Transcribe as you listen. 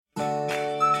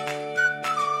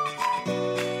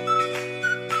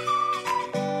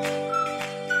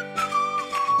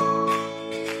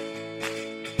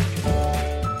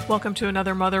Welcome to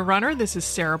another Mother Runner. This is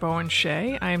Sarah Bowen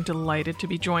Shea. I am delighted to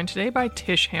be joined today by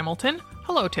Tish Hamilton.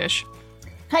 Hello, Tish.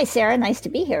 Hi, Sarah. Nice to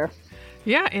be here.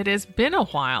 Yeah, it has been a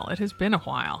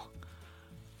while.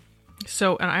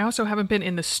 So, and I also haven't been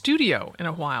in the studio in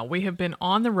a while. We have been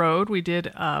on the road. We did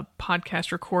a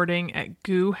podcast recording at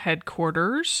GOO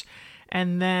headquarters,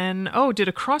 and then, did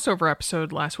a crossover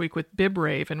episode last week with Bib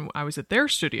Rave, and I was at their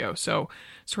studio. So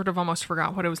sort of almost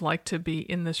forgot what it was like to be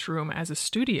in this room as a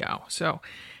studio. So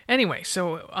anyway,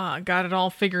 got it all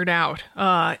figured out.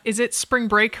 Is it spring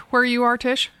break where you are,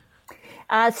 Tish?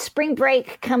 Spring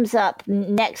break comes up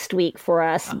next week for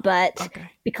us, but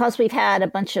because we've had a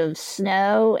bunch of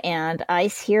snow and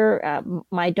ice here,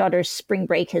 my daughter's spring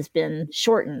break has been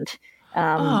shortened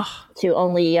to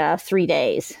only 3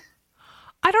 days.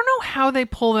 I don't know how they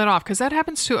pull that off, because that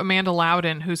happens to Amanda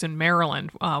Loudon, who's in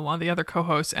Maryland, one of the other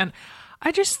co-hosts. And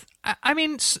I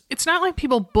mean, it's not like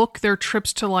people book their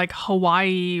trips to like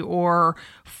Hawaii or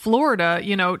Florida,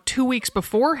 2 weeks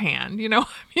beforehand. I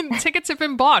mean, tickets have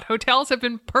been bought, hotels have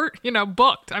been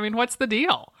booked. I mean, what's the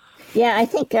deal? Yeah, I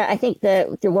think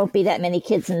that there won't be that many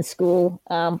kids in school,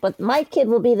 but my kid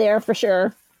will be there for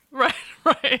sure. Right.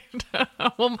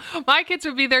 Well, my kids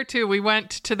would be there too. We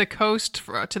went to the coast,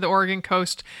 to the Oregon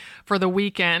coast for the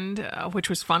weekend, which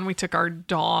was fun. We took our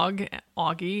dog,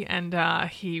 Augie, and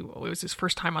it was his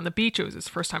first time on the beach. It was his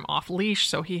first time off leash.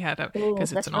 So he had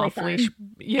because it's an off leash.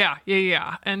 Yeah.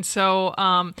 And so,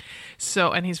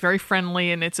 and he's very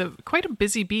friendly, and it's quite a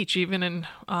busy beach, even in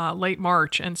late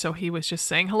March. And so he was just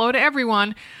saying hello to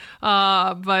everyone.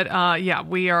 I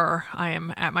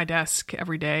am at my desk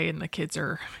every day, and the kids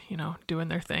are, doing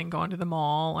their thing, going to the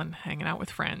mall and hanging out with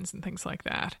friends and things like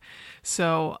that.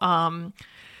 So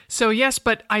yes,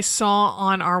 but I saw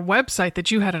on our website that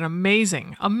you had an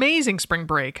amazing spring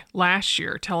break last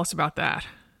year. Tell us about that.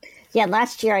 Yeah,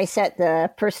 last year I set the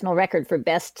personal record for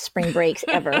best spring breaks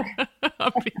ever.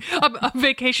 a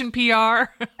vacation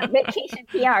PR. A vacation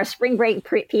PR, spring break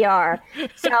PR.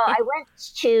 So I went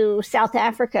to South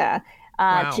Africa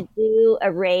to do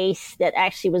a race that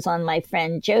actually was on my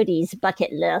friend Jody's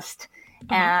bucket list.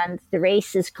 And the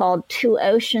race is called Two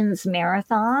Oceans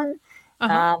Marathon.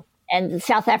 And the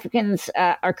South Africans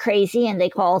are crazy, and they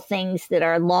call things that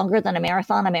are longer than a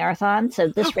marathon a marathon. So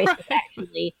this race was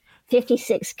actually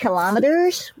 56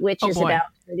 kilometers, which is about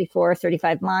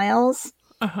 35 miles.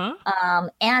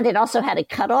 And it also had a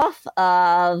cutoff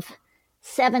of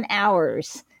 7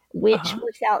 hours, which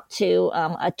works out to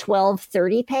a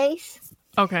 12:30 pace.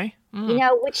 Okay.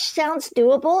 Which sounds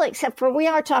doable, except for we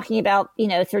are talking about,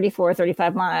 34,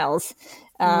 35 miles.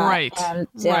 Right. And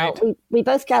we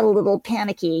both got a little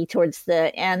panicky towards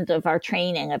the end of our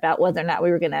training about whether or not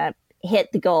we were going to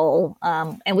hit the goal.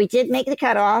 And we did make the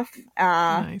cutoff.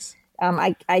 Nice.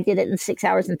 I did it in 6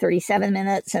 hours and 37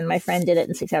 minutes, and my friend did it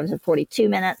in 6 hours and 42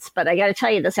 minutes. But I got to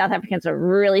tell you, the South Africans are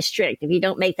really strict. If you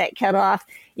don't make that cutoff,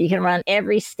 you can run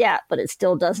every step, but it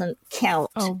still doesn't count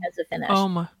as a finish.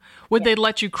 Would they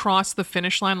let you cross the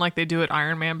finish line like they do at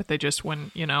Ironman, but they just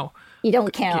you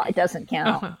don't count. It doesn't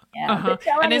count. But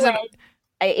so anyway,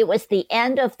 it was the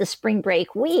end of the spring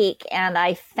break week, and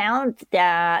I found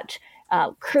that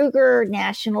Kruger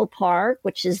National Park,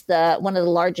 which is one of the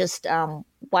largest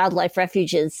wildlife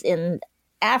refuges in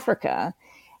Africa,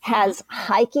 has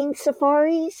hiking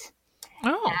safaris.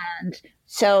 And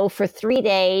so for 3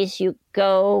 days, you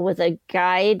go with a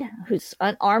guide who's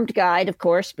an armed guide, of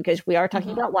course, because we are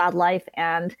talking about wildlife,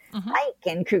 and hike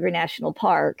in Kruger National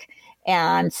Park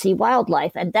and see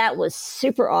wildlife. And that was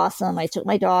super awesome. I took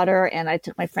my daughter and I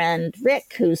took my friend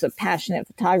Rick, who's a passionate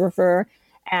photographer,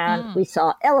 and we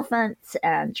saw elephants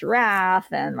and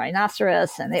giraffe and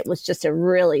rhinoceros. And it was just a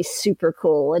really super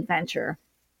cool adventure.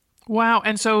 Wow.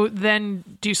 And so then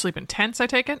do you sleep in tents, I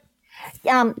take it?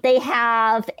 They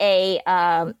have a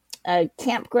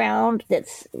campground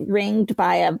that's ringed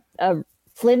by a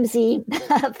flimsy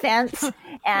fence,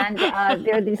 and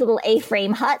there are these little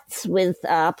A-frame huts with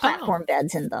platform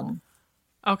beds in them.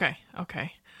 Okay.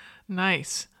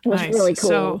 Nice. It was really cool.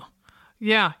 So,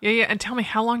 yeah. And tell me,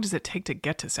 how long does it take to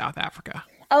get to South Africa?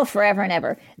 Oh, forever and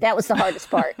ever. That was the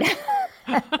hardest part.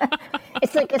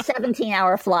 It's like a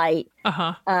 17-hour flight.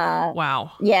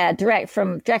 Wow. Yeah, direct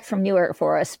from Newark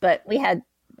for us, but we had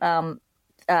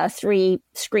 3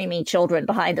 screaming children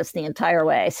behind us the entire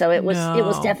way. So it was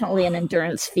definitely an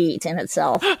endurance feat in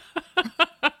itself.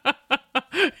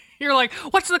 You're like,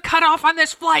 what's the cutoff on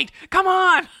this flight? Come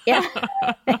on. Yeah.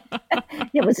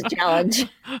 It was a challenge.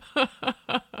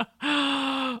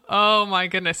 Oh my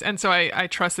goodness. And so I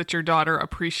trust that your daughter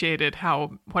appreciated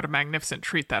what a magnificent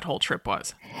treat that whole trip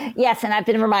was. Yes, and I've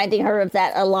been reminding her of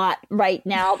that a lot right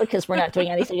now because we're not doing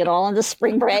anything at all in the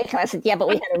spring break. And I said, yeah, but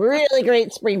we had a really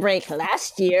great spring break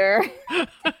last year.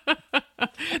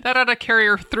 That ought to carry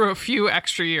her through a few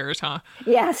extra years, huh?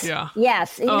 Yes. Yeah.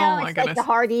 Yes. You know, my it's goodness. like the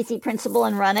hard, easy principle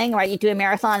in running, right? You do a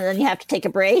marathon and then you have to take a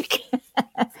break.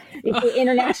 You do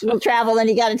international travel and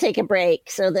you got to take a break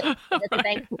so that the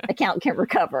bank account can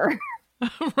recover.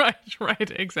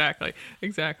 Right. Exactly.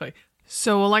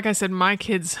 So, like I said, my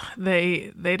kids,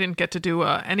 they didn't get to do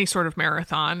any sort of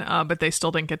marathon, but they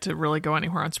still didn't get to really go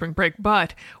anywhere on spring break.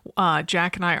 But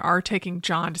Jack and I are taking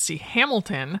John to see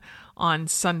Hamilton on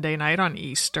Sunday night on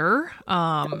Easter.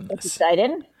 That's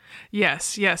exciting.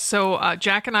 Yes. So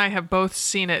Jack and I have both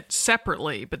seen it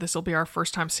separately, but this will be our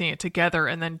first time seeing it together.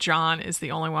 And then John is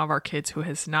the only one of our kids who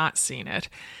has not seen it.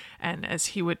 And as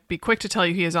he would be quick to tell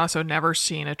you, he has also never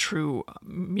seen a true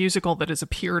musical that has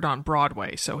appeared on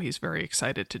Broadway. So he's very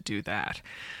excited to do that.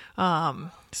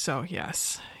 So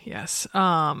yes.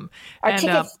 Are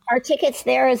tickets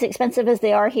there as expensive as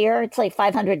they are here? It's like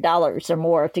 $500 or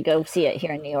more to go see it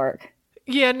here in New York.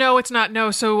 Yeah, no, it's not. No.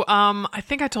 So I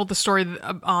think I told the story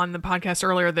on the podcast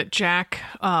earlier that Jack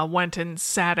went and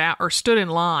stood in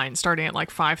line starting at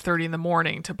like 5:30 in the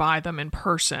morning to buy them in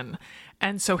person.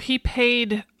 And so he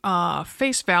paid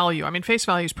face value. I mean, face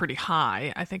value is pretty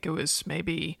high. I think it was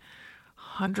maybe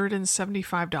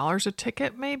 $175 a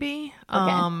ticket, maybe.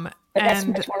 Okay. But that's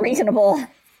much more reasonable.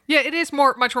 Yeah, it is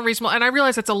much more reasonable. And I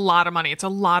realize it's a lot of money. It's a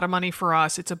lot of money for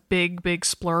us. It's a big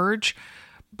splurge,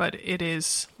 but it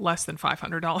is less than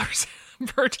 $500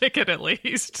 per ticket at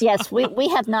least. Yes, we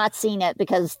have not seen it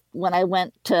because when I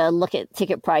went to look at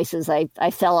ticket prices, I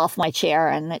fell off my chair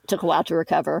and it took a while to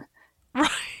recover.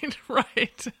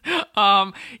 Right.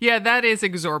 Yeah, that is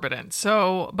exorbitant.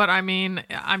 So, but I mean,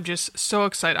 I'm just so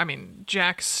excited. I mean,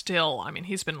 Jack still,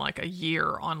 he's been like a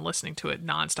year on listening to it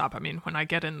nonstop. I mean, when I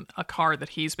get in a car that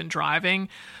he's been driving,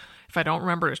 if I don't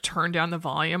remember to turn down the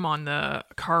volume on the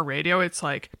car radio, it's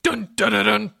like dun dun dun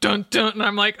dun dun dun, and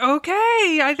I'm like,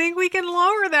 okay, I think we can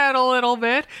lower that a little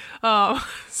bit.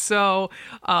 So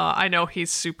I know he's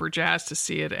super jazzed to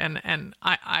see it, and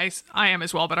I am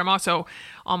as well. But I'm also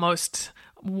almost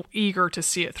eager to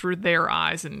see it through their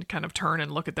eyes and kind of turn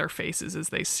and look at their faces as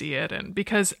they see it. And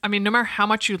because no matter how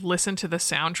much you listen to the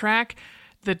soundtrack,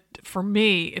 for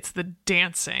me, it's the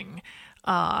dancing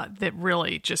that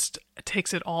really just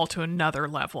takes it all to another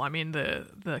level. I mean, the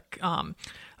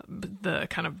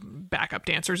kind of backup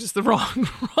dancers is the wrong,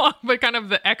 but kind of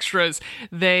the extras,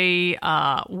 they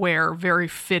wear very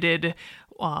fitted,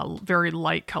 very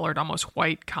light colored, almost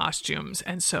white costumes.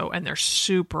 And they're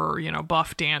super,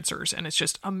 buff dancers. And it's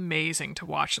just amazing to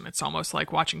watch them. It's almost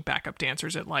like watching backup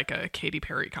dancers at like a Katy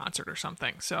Perry concert or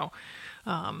something. So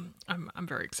I'm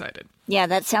very excited. Yeah,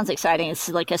 that sounds exciting. It's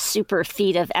like a super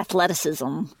feat of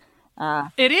athleticism.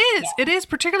 It is. Yeah. It is,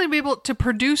 particularly to be able to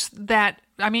produce that.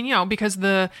 I mean, because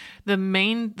the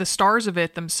stars of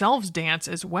it themselves dance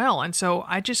as well. And so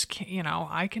I just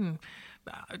can't,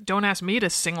 don't ask me to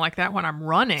sing like that when I'm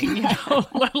running,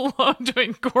 let alone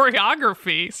doing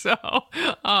choreography. So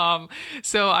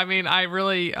I mean, I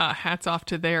really, hats off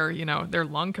to their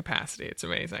lung capacity. It's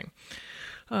amazing.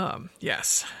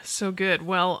 Yes. So good.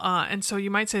 Well, and so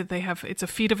you might say that it's a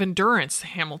feat of endurance,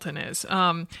 Hamilton is,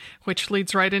 which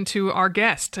leads right into our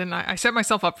guest. And I set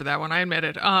myself up for that one, I admit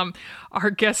it. Our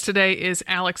guest today is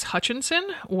Alex Hutchinson,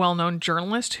 well-known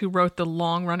journalist who wrote the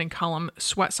long-running column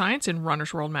Sweat Science in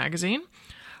Runner's World magazine.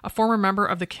 A former member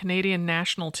of the Canadian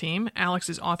national team, Alex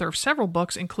is author of several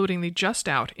books, including the just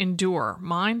out Endure,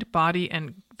 Mind, Body,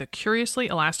 and the Curiously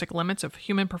Elastic Limits of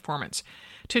Human Performance.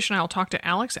 Tish and I will talk to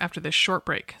Alex after this short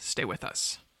break. Stay with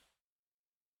us.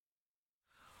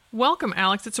 Welcome,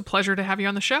 Alex. It's a pleasure to have you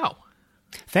on the show.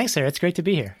 Thanks, Sarah. It's great to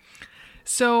be here.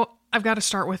 So I've got to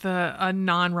start with a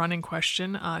non-running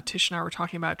question. Tish and I were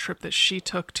talking about a trip that she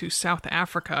took to South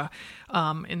Africa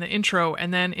in the intro.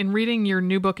 And then in reading your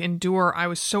new book, Endure, I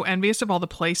was so envious of all the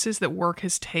places that work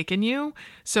has taken you.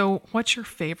 So what's your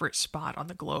favorite spot on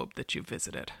the globe that you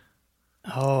visited?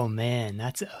 Oh man,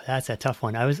 that's a tough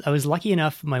one. I was lucky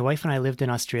enough. My wife and I lived in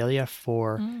Australia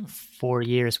for 4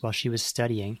 years while she was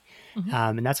studying,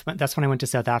 and that's when I went to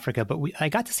South Africa. But I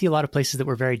got to see a lot of places that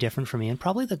were very different for me. And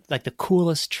probably the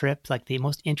coolest trip, like the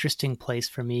most interesting place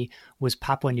for me, was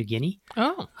Papua New Guinea.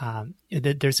 Oh,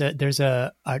 there's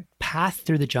a path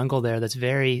through the jungle there that's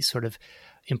very sort of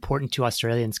important to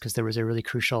Australians because there was a really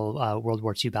crucial World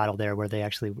War II battle there where they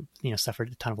actually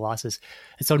suffered a ton of losses,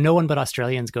 and so no one but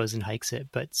Australians goes and hikes it.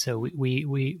 But so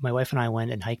my wife and I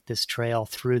went and hiked this trail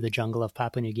through the jungle of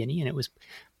Papua New Guinea, and it was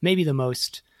maybe the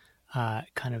most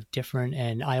kind of different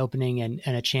and eye-opening, and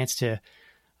a chance to,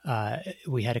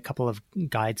 we had a couple of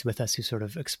guides with us who sort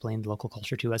of explained local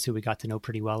culture to us, who we got to know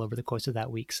pretty well over the course of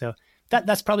that week. So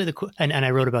that's probably and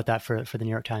I wrote about that for the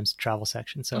New York Times travel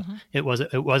section. So it was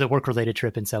a work-related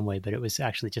trip in some way, but it was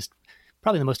actually just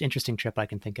probably the most interesting trip I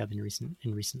can think of in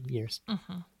recent years.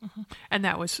 And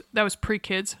that was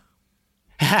pre-kids.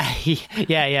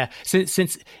 Yeah.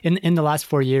 Since in the last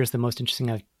 4 years, the most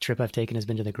interesting trip I've taken has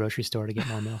been to the grocery store to get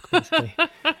more milk, basically.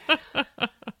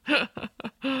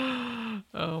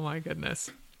 Oh my goodness.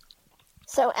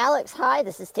 So Alex, hi,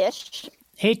 this is Tish.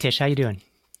 Hey Tish, how you doing?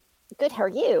 Good, how are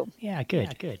you? Yeah,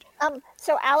 good.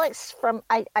 So Alex,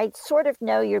 I sort of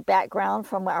know your background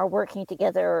from our working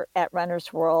together at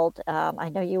Runner's World. I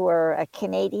know you were a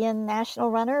Canadian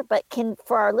national runner, but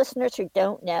for our listeners who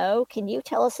don't know, can you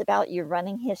tell us about your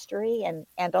running history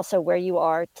and also where you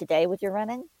are today with your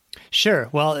running? Sure.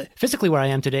 Well, physically where I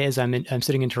am today is I'm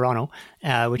sitting in Toronto,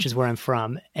 which is where I'm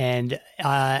from. And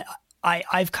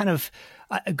I've kind of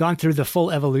gone through the full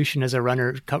evolution as a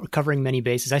runner, covering many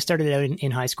bases. I started out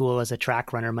in high school as a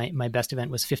track runner. My best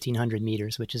event was 1,500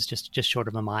 meters, which is just short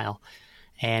of a mile.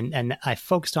 And I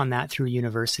focused on that through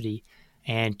university.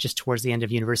 And just towards the end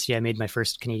of university, I made my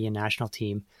first Canadian national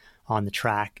team on the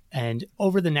track. And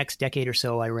over the next decade or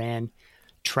so, I ran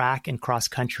track and cross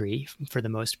country for the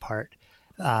most part.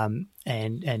 And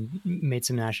made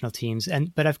some national teams,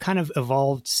 but I've kind of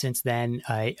evolved since then.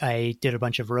 I did a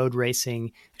bunch of road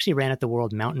racing. Actually, ran at the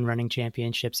World Mountain Running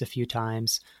Championships a few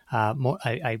times.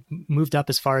 I moved up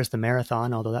as far as the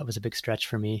marathon, although that was a big stretch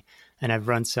for me. And I've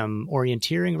run some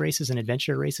orienteering races and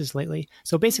adventure races lately.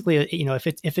 So basically,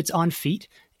 if it's on feet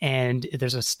and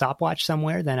there's a stopwatch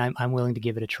somewhere, then I'm willing to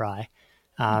give it a try.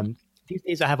 These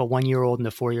days, I have a 1-year-old and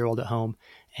a 4-year-old at home,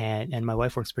 and my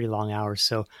wife works pretty long hours,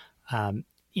 so.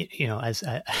 As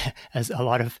a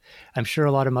lot of, I'm sure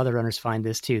a lot of other runners find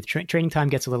this too. Training time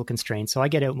gets a little constrained, so I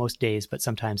get out most days, but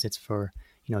sometimes it's for,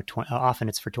 often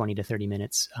it's for 20 to 30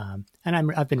 minutes.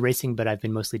 And I've been racing, but I've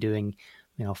been mostly doing,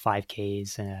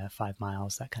 5Ks, 5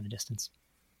 miles, that kind of distance.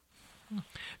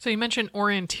 So you mentioned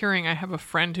orienteering. I have a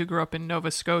friend who grew up in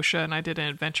Nova Scotia, and I did an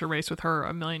adventure race with her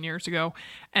a million years ago.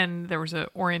 And there was an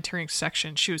orienteering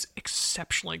section. She was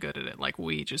exceptionally good at it. Like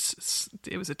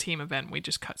it was a team event. We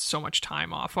just cut so much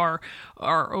time off our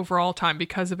overall time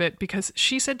because of it, because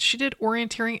she said she did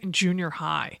orienteering in junior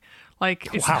high.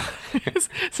 Wow.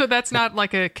 So that's not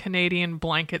like a Canadian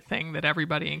blanket thing that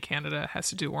everybody in Canada has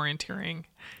to do orienteering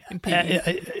in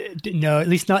PE. No, at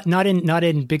least not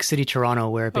in big city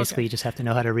Toronto, where basically you just have to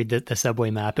know how to read the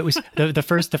subway map. It was the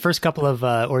first couple of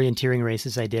orienteering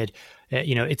races I did.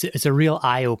 It's a real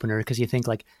eye opener, because you think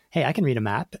like, hey, I can read a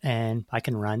map and I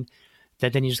can run.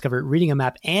 Then you discover reading a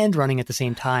map and running at the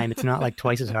same time, it's not like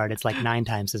twice as hard. It's like 9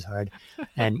 times as hard.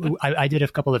 And I did a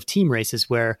couple of team races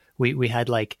where we had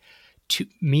like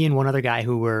me and one other guy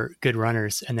who were good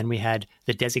runners, and then we had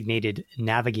the designated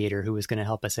navigator who was going to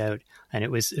help us out. And it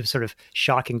was sort of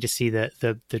shocking to see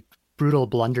the brutal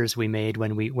blunders we made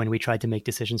when we tried to make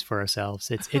decisions for ourselves.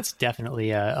 It's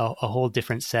definitely a whole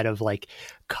different set of like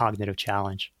cognitive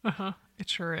challenge. It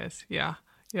sure is. Yeah.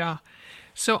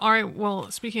 So, all right. Well,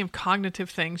 speaking of cognitive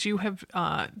things, you have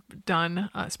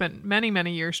spent many,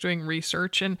 many years doing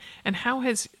research, and how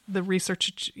has the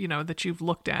research, that you've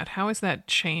looked at, how has that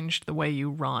changed the way you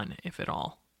run, if at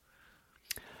all?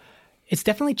 It's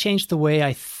definitely changed the way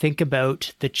I think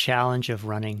about the challenge of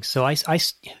running. So I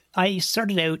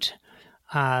started out.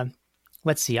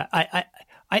 Let's see. I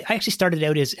actually started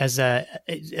out as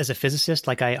a physicist.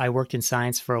 Like I worked in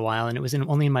science for a while, and it was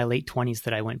only in my late 20s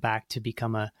that I went back to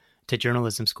become to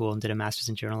journalism school and did a master's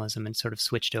in journalism and sort of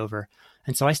switched over.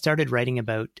 And so I started writing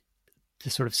about the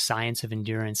sort of science of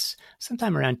endurance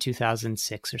sometime around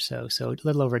 2006 or so a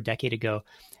little over a decade ago.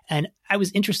 And I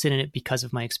was interested in it because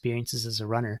of my experiences as a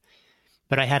runner,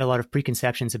 but I had a lot of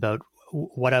preconceptions about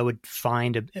what I would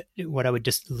find, what I would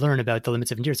just learn about the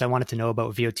limits of endurance. I wanted to know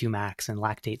about VO2 max and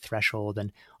lactate threshold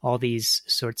and all these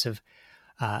sorts of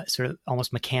sort of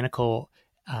almost mechanical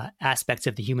aspects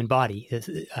of the human body. With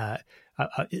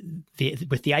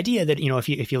the idea that,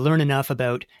 if you learn enough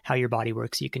about how your body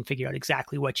works, you can figure out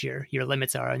exactly what your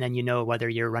limits are, and then you know whether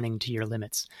you're running to your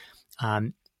limits.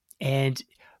 And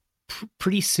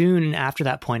pretty soon after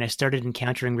that point, I started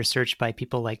encountering research by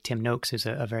people like Tim Noakes, who's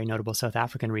a very notable South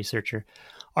African researcher,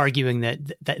 arguing that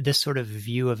this sort of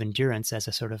view of endurance as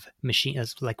a sort of machine,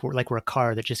 as like we're a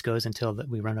car that just goes until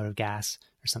we run out of gas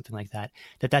or something like that,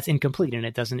 that's incomplete and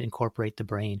it doesn't incorporate the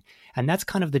brain. And that's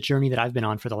kind of the journey that I've been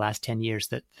on for the last 10 years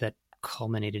that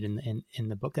culminated in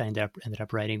the book that I ended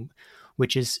up writing,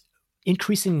 which is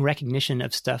increasing recognition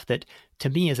of stuff that, to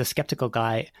me as a skeptical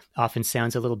guy, often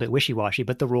sounds a little bit wishy-washy,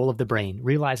 but the role of the brain,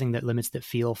 realizing that limits that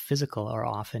feel physical are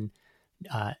often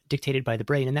dictated by the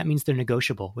brain. And that means they're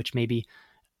negotiable, which maybe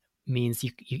means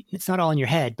it's not all in your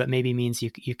head, but maybe means you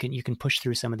can push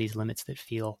through some of these limits that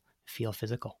feel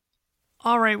physical.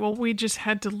 All right. Well, we just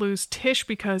had to lose Tish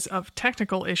because of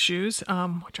technical issues,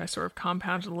 which I sort of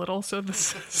compounded a little. So the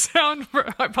sound,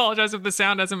 I apologize if the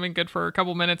sound hasn't been good for a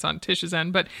couple minutes on Tish's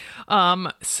end. But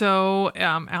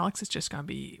Alex is just going to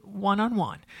be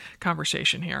one-on-one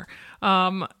conversation here.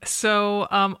 All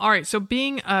right. So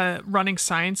being a running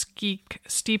science geek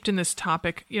steeped in this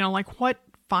topic, like what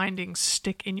findings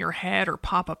stick in your head or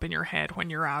pop up in your head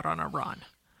when you're out on a run?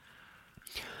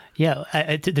 Yeah,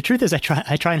 the truth is I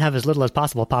try and have as little as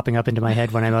possible popping up into my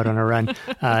head when I'm out on a run,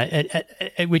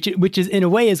 which is in a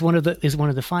way is one of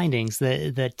the findings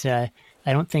that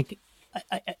I don't think,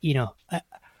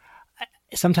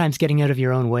 sometimes getting out of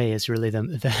your own way is really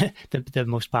the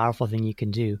most powerful thing you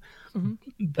can do.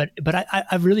 Mm-hmm. But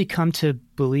I've really come to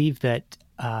believe that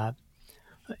all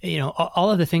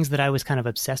of the things that I was kind of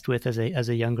obsessed with as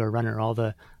a younger runner, all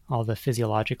the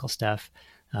physiological stuff.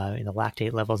 The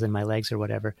lactate levels in my legs or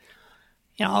whatever,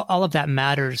 all of that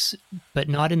matters, but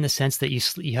not in the sense that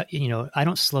I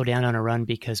don't slow down on a run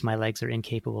because my legs are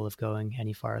incapable of going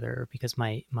any farther, or because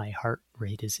my heart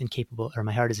rate is incapable, or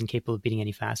my heart is incapable of beating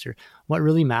any faster. What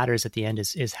really matters at the end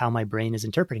is how my brain is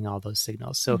interpreting all those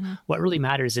signals. So what really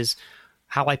matters is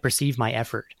how I perceive my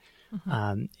effort.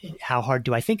 How hard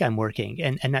do I think I'm working?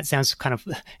 And that sounds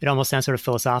it almost sounds sort of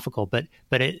philosophical, but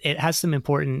it has some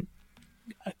important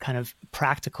kind of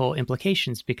practical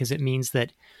implications, because it means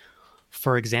that,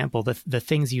 for example, the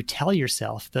things you tell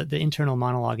yourself, the internal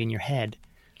monologue in your head,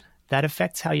 that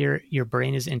affects how your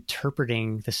brain is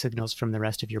interpreting the signals from the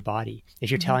rest of your body. If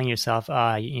you're telling yourself,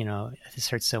 this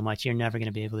hurts so much, you're never going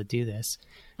to be able to do this,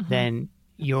 then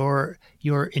you're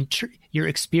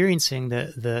experiencing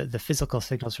the physical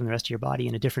signals from the rest of your body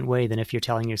in a different way than if you're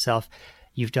telling yourself,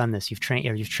 you've done this, you've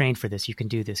trained for this, you can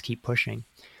do this, keep pushing.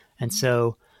 And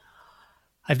so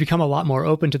I've become a lot more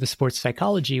open to the sports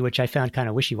psychology, which I found kind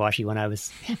of wishy-washy when I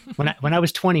was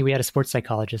 20. We had a sports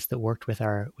psychologist that worked with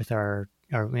our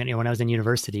when I was in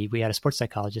university, we had a sports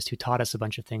psychologist who taught us a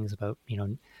bunch of things about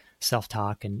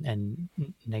self-talk and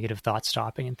negative thought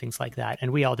stopping and things like that.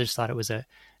 And we all just thought it was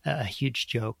a huge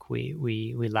joke.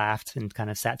 We laughed and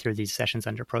kind of sat through these sessions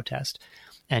under protest.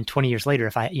 And 20 years later,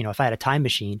 if I had a time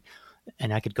machine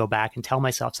and I could go back and tell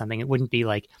myself something, it wouldn't be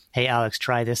like, "Hey, Alex,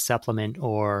 try this supplement,"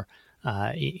 or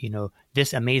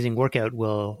this amazing workout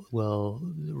will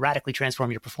radically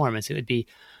transform your performance. It would be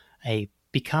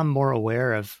become more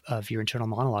aware of your internal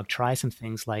monologue. Try some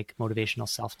things like motivational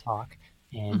self-talk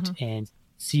and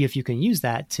see if you can use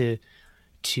that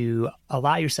to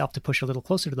allow yourself to push a little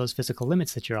closer to those physical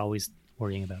limits that you're always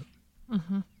worrying about.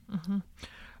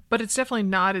 But it's definitely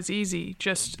not as easy,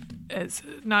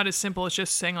 not as simple as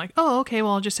just saying like, "Oh, okay,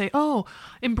 well, I'll just say,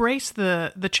 embrace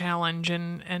the challenge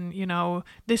and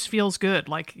this feels good."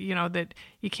 Like, that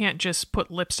you can't just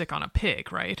put lipstick on a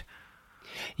pig, right?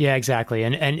 Yeah, exactly.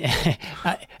 And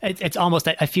it's almost,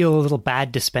 I feel a little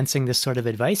bad dispensing this sort of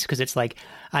advice, because it's like,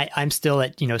 I'm still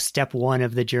at, step one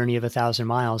of the journey of 1,000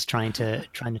 miles trying to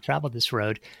travel this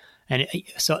road. And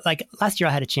so like last year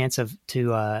I had a chance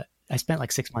I spent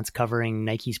like 6 months covering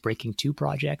Nike's Breaking 2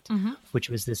 project, which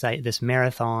was this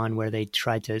marathon where they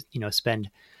tried to, spend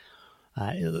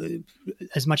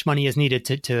as much money as needed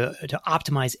to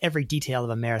optimize every detail of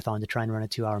a marathon to try and run a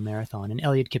 2-hour marathon. And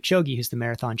Eliud Kipchoge, who's the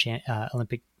marathon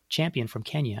Olympic champion from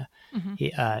Kenya,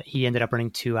 he ended up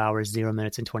running 2 hours, 0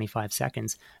 minutes and 25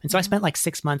 seconds. And so I spent like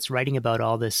 6 months writing about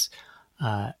all this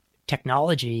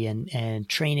technology and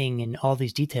training and all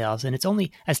these details. And it's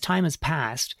only as time has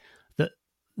passed,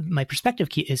 my perspective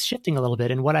is shifting a little bit.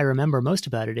 And what I remember most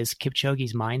about it is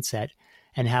Kipchoge's mindset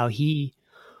and how he,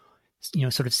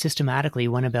 sort of systematically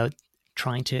went about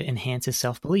trying to enhance his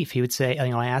self-belief. He would say,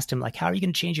 I asked him, like, how are you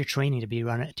going to change your training to be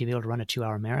able to run a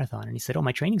 2-hour marathon? And he said,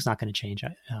 my training's not going to change.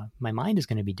 My mind is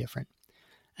going to be different.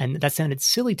 And that sounded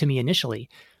silly to me initially,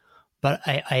 but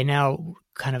I now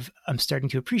I'm starting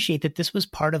to appreciate that this was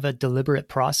part of a deliberate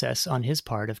process on his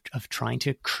part of trying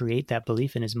to create that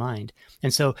belief in his mind.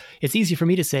 And so it's easy for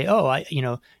me to say,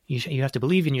 you have to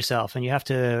believe in yourself, and you have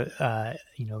to,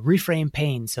 reframe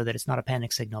pain so that it's not a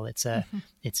panic signal.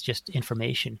 It's just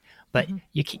information. But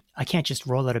I can't just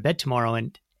roll out of bed tomorrow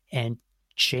and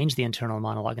change the internal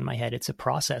monologue in my head. It's a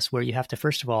process where you have to,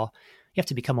 first of all, you have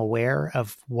to become aware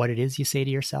of what it is you say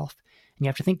to yourself, and you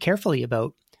have to think carefully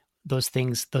about those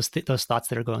things, those thoughts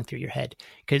that are going through your head.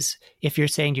 Because if you're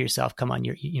saying to yourself, "Come on,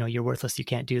 you're worthless, you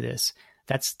can't do this,"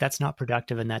 that's not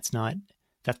productive, and that's not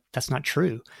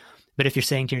true. But if you're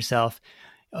saying to yourself,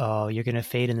 oh, you're going to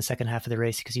fade in the second half of the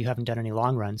race because you haven't done any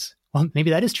long runs, well, maybe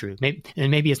that is true.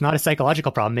 Maybe it's not a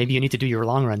psychological problem. Maybe you need to do your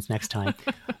long runs next time.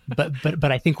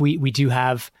 but I think we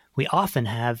often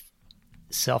have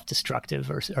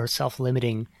self-destructive or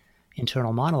self-limiting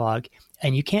internal monologue,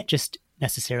 and you can't just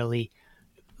necessarily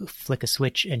flick a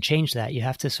switch and change that. You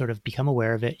have to sort of become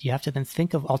aware of it. You have to then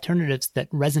think of alternatives that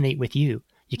resonate with you.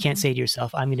 You can't say to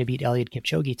yourself, I'm going to beat Eliud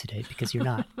Kipchoge today, because you're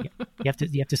not. You have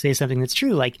to say something that's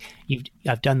true. Like,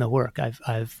 I've done the work.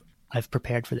 I've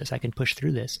prepared for this. I can push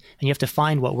through this. And you have to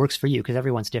find what works for you, because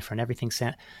everyone's different. Everything's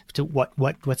to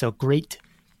what's a great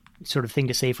sort of thing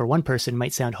to say for one person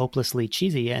might sound hopelessly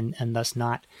cheesy and thus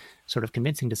not sort of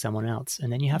convincing to someone else.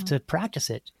 And then you have to practice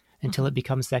it until it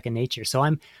becomes second nature. So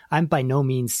I'm by no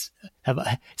means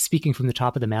speaking from the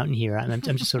top of the mountain here. I'm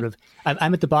just sort of,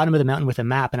 I'm at the bottom of the mountain with a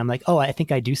map, and I'm like, oh, I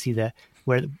think I do see the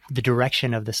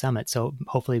direction of the summit. So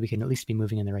hopefully we can at least be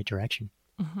moving in the right direction.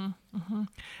 Mm-hmm, mm-hmm.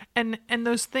 And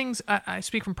those things, I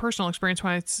speak from personal experience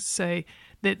when I say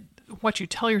that what you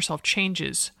tell yourself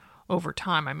changes over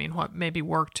time. I mean, what maybe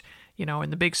worked, in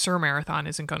the Big Sur Marathon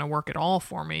isn't going to work at all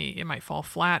for me. It might fall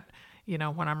flat,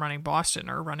 when I'm running Boston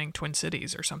or running Twin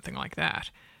Cities or something like that.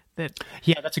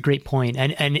 Yeah, that's a great point.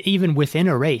 And even within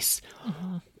a race,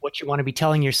 what you want to be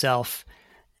telling yourself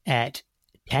at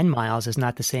 10 miles is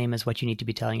not the same as what you need to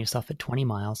be telling yourself at 20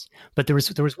 miles. But there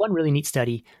was one really neat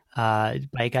study by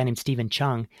a guy named Stephen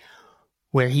Chung,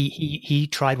 where he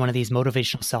tried one of these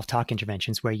motivational self-talk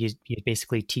interventions, where you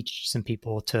basically teach some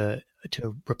people to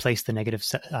replace the negative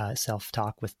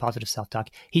self-talk with positive self-talk.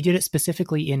 He did it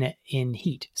specifically in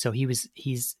heat. So he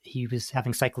was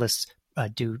having cyclists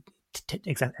do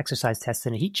exercise tests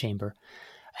in a heat chamber,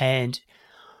 and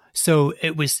so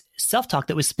it was self-talk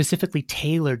that was specifically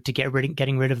tailored to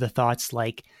getting rid of the thoughts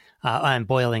like, I'm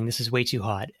boiling, this is way too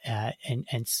hot.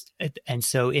 And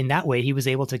so in that way, he was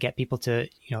able to get people to,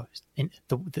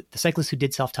 the cyclists who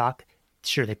did self-talk,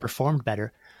 sure, they performed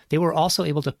better. They were also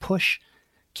able to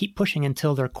keep pushing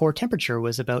until their core temperature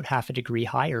was about half a degree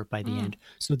higher by the end.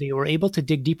 So they were able to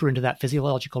dig deeper into that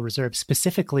physiological reserve,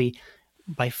 specifically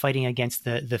by fighting against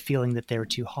the feeling that they were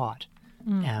too hot.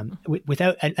 And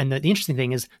the interesting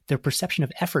thing is their perception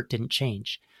of effort didn't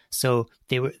change. So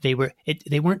they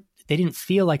didn't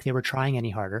feel like they were trying any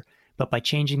harder, but by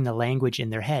changing the language in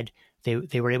their head,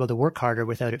 they were able to work harder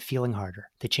without it feeling harder.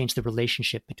 They changed the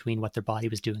relationship between what their body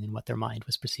was doing and what their mind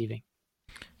was perceiving.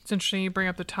 It's interesting you bring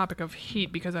up the topic of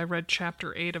heat, because I read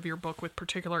chapter 8 of your book with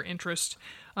particular interest.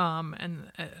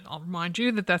 And I'll remind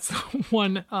you that that's the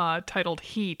one titled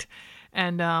Heat.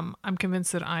 And I'm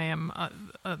convinced that I am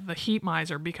the heat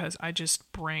miser, because I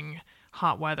just bring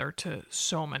hot weather to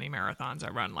so many marathons I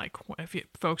run. Like, if you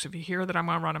hear that I'm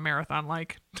going to run a marathon,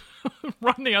 like,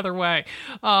 run the other way.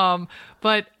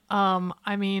 But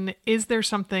I mean, is there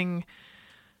something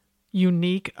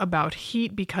unique about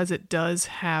heat, because it does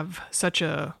have such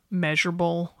a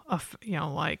measurable,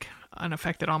 like an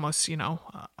effect that almost,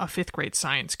 a fifth grade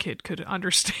science kid could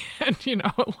understand,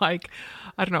 like,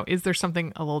 I don't know, is there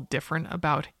something a little different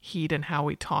about heat and how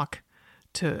we talk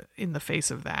in the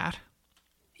face of that?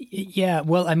 Yeah,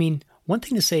 well, I mean, one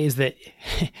thing to say is that,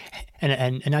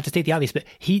 and not to state the obvious, but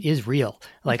heat is real.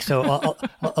 Like, so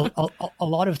a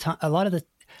lot of the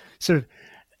sort of,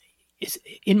 is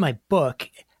in my book,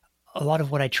 a lot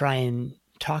of what I try and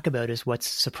talk about is what's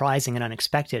surprising and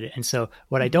unexpected. And so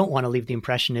what I don't want to leave the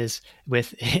impression is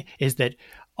that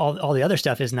all the other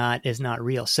stuff is not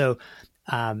real. So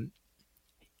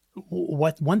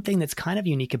one thing that's kind of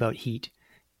unique about heat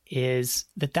is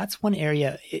that's one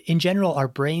area. In general, our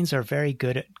brains are very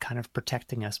good at kind of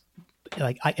protecting us.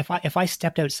 Like, if I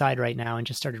stepped outside right now and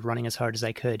just started running as hard as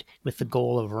I could with the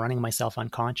goal of running myself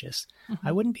unconscious,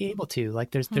 I wouldn't be able to.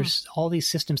 Like, there's all these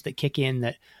systems that kick in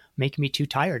that make me too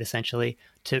tired, essentially,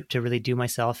 to really do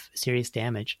myself serious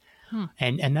damage.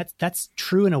 And that's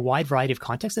true in a wide variety of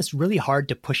contexts. It's really hard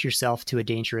to push yourself to a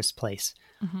dangerous place.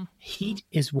 Heat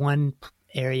is one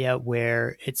area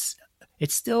where it's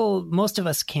still, most of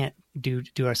us can't do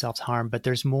ourselves harm, but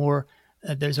there's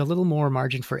a little more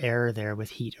margin for error there with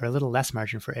heat, or a little less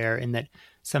margin for error, in that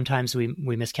sometimes we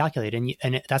miscalculate.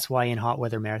 And that's why in hot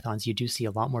weather marathons, you do see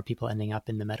a lot more people ending up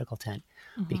in the medical tent,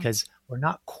 because we're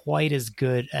not quite as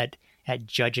good at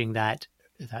judging that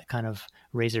kind of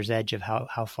razor's edge of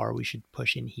how far we should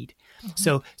push in heat.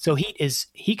 So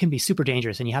heat can be super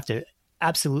dangerous, and you have to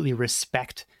absolutely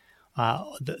respect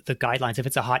the guidelines. If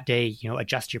it's a hot day,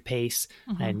 adjust your pace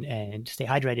and stay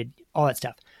hydrated, all that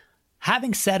stuff.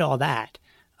 Having said all that,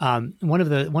 one of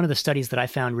the studies that I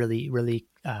found really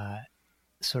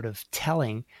sort of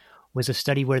telling was a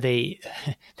study where they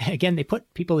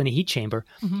put people in a heat chamber,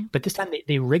 but this time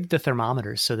they rigged the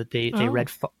thermometers so that they read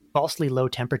falsely low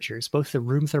temperatures, both the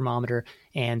room thermometer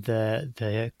and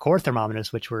the core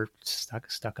thermometers, which were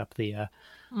stuck up the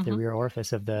rear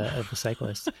orifice of the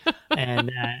cyclist.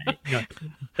 And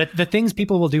the things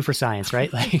people will do for science,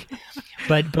 right? Like,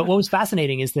 but what was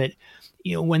fascinating is that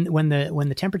when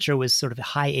the temperature was sort of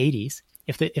high 80s,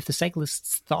 if the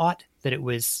cyclists thought that it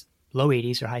was low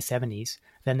 80s or high 70s,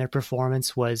 then their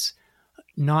performance was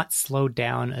not slowed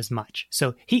down as much.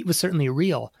 So heat was certainly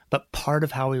real, but part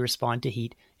of how we respond to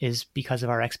heat is because of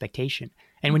our expectation.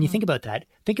 And when you think about that,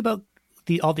 think about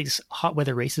all these hot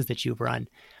weather races that you've run.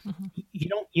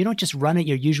 You don't just run at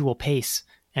your usual pace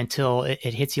until it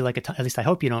hits you like a ton. At least I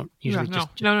hope you don't usually no,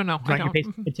 run your pace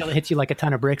until it hits you like a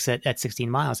ton of bricks at 16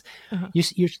 miles.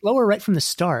 You're slower right from the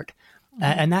start.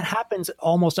 And that happens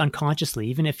almost unconsciously,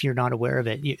 even if you're not aware of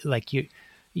it.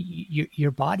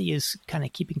 Your body is kind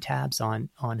of keeping tabs on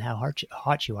how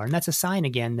hot you are, and that's a sign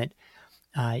again that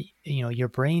your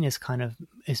brain is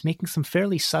making some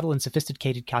fairly subtle and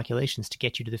sophisticated calculations to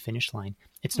get you to the finish line.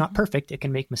 It's not perfect; it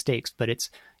can make mistakes, but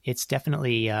it's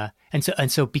definitely and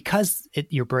so because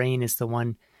your brain is the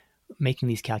one making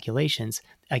these calculations.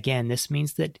 Again, this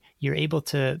means that you're able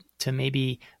to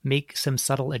maybe make some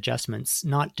subtle adjustments,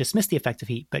 not dismiss the effect of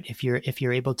heat, but if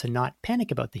you're able to not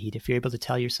panic about the heat, if you're able to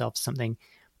tell yourself something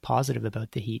positive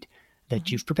about the heat, that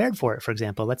you've prepared for it. For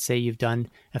example, let's say you've done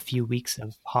a few weeks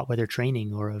of hot weather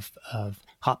training or of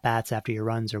hot baths after your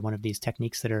runs, or one of these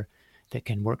techniques that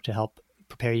can work to help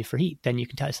prepare you for heat. Then you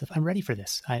can tell yourself, I'm ready for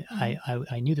this.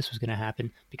 I knew this was going to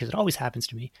happen because it always happens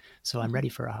to me. So I'm ready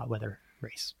for a hot weather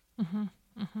race.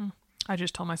 I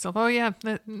just told myself, oh yeah,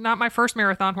 not my first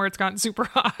marathon where it's gotten super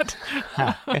hot.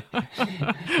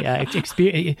 Yeah,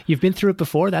 you've been through it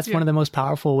before. That's one of the most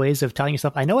powerful ways of telling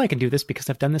yourself, I know I can do this because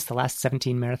I've done this the last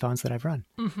 17 marathons that I've run.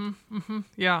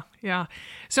 Yeah.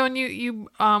 So when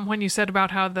you said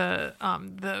about how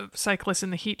the cyclists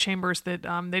in the heat chambers that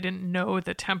they didn't know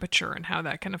the temperature and how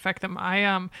that can affect them,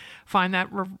 I find that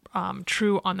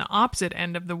true on the opposite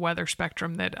end of the weather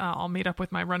spectrum. That I'll meet up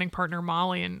with my running partner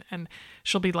Molly, and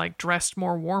she'll be like dressed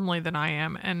more warmly than I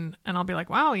am, and I'll be like,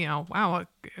 wow, a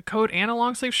coat and a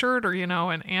long sleeve shirt, or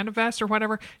and a vest or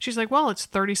whatever. She's like, well, it's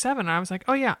 37. And I was like,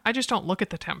 oh yeah, I just don't look at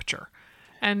the temperature.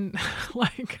 And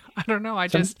like, I don't know.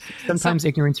 Sometimes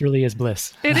ignorance really is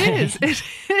bliss. It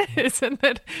is. And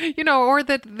that, or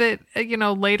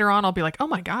that, later on I'll be like, oh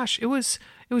my gosh, it was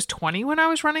 20 when I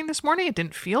was running this morning. It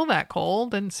didn't feel that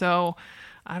cold. And so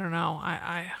I don't know.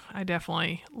 I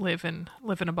definitely live in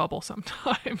a bubble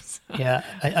sometimes. Yeah,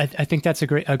 I think that's a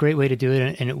great way to do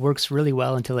it, and it works really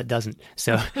well until it doesn't.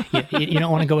 So you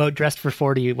don't want to go out dressed for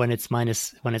 40 when it's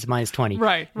minus 20.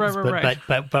 Right.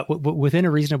 But within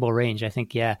a reasonable range, I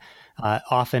think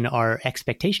often our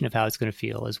expectation of how it's going to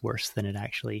feel is worse than it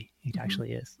actually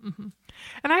is.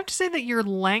 And I have to say that your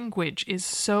language is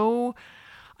so.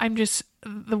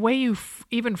 The way you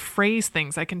even phrase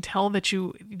things, I can tell that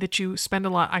you spend a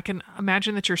lot. I can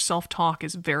imagine that your self-talk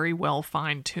is very well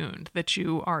fine-tuned, that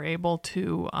you are able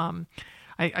to,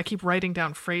 I keep writing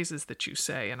down phrases that you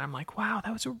say, and I'm like, wow,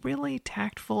 that was a really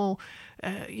tactful,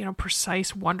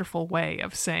 precise, wonderful way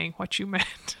of saying what you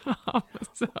meant.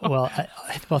 Well,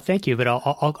 thank you. But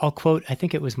I'll quote, I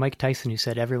think it was Mike Tyson who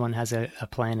said, everyone has a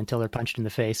plan until they're punched in the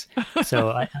face.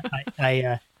 So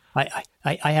I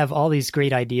have all these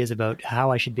great ideas about how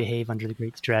I should behave under the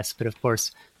great stress, but of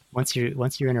course, once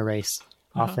you're in a race,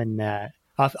 often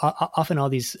all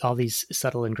these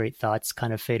subtle and great thoughts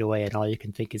kind of fade away, and all you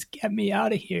can think is, "Get me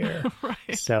out of here!" Right.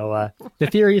 So the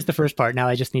theory is the first part. Now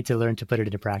I just need to learn to put it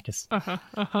into practice.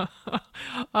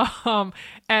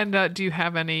 And do you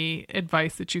have any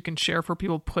advice that you can share for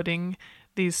people putting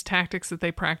these tactics that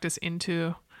they practice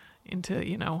into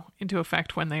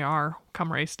effect when they are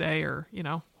come race day, or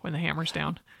when the hammer's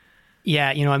down? Yeah,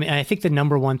 I think the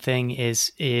number one thing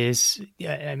is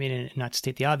not to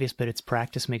state the obvious, but it's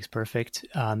practice makes perfect.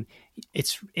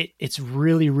 It's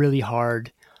really, really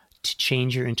hard to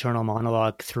change your internal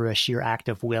monologue through a sheer act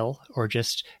of will, or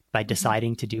just by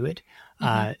deciding to do it.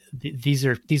 These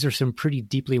are some pretty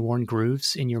deeply worn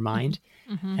grooves in your mind,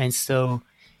 and so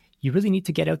you really need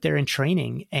to get out there and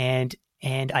training, and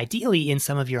ideally in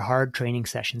some of your hard training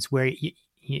sessions where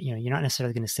you're not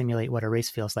necessarily going to simulate what a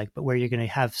race feels like, but where you're going to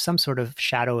have some sort of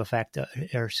shadow effect,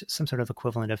 or some sort of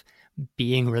equivalent of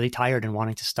being really tired and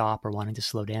wanting to stop or wanting to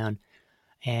slow down.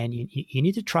 And you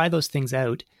need to try those things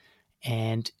out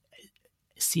and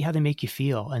see how they make you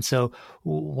feel. And so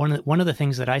one of the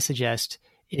things that I suggest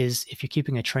is, if you're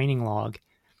keeping a training log,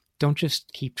 don't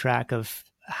just keep track of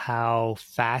how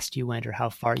fast you went or how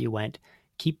far you went.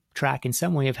 keep track in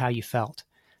some way of how you felt.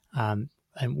 And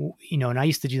I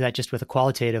used to do that just with a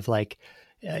qualitative, like,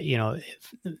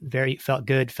 felt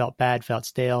good, felt bad, felt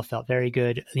stale, felt very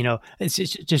good. It's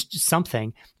just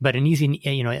something. But an easy,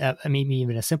 maybe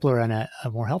even a simpler and a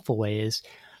more helpful way is,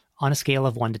 on a scale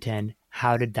of 1 to 10,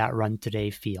 how did that run today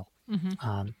feel?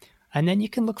 Mm-hmm. And then you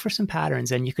can look for some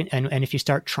patterns, and and if you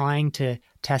start trying to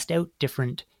test out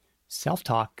different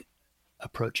self-talk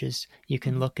approaches, you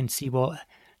can look and see, well,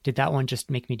 did that one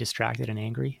just make me distracted and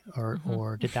angry,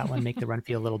 or did that one make the run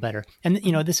feel a little better? And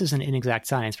this is an inexact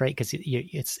science, right? Because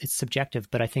it's subjective.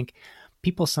 But I think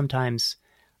people sometimes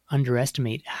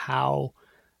underestimate how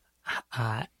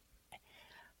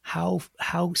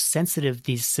sensitive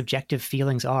these subjective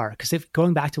feelings are. Because if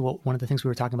going back to one of the things we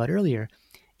were talking about earlier,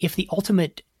 if the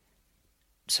ultimate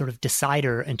sort of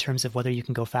decider in terms of whether you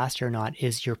can go faster or not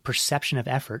is your perception of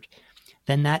effort,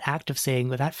 then that act of saying,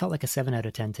 well, that felt like a 7 out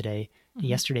of 10 today. Mm-hmm.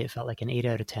 Yesterday, it felt like an 8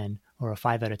 out of 10 or a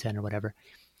 5 out of 10 or whatever.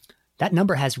 That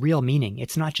number has real meaning.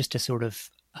 It's not just a sort of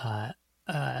a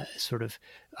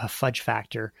fudge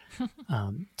factor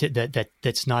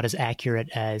that's not as accurate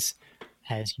as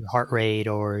your heart rate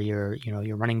or your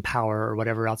running power or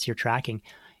whatever else you're tracking.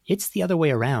 It's the other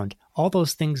way around. All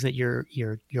those things that your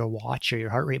watch or your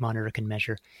heart rate monitor can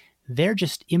measure, they're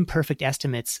just imperfect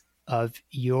estimates of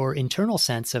your internal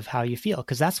sense of how you feel,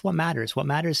 because that's what matters. What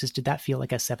matters is, did that feel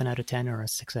like a 7 out of 10 or a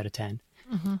 6 out of 10?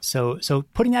 Mm-hmm. So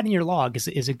putting that in your log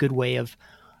is a good way of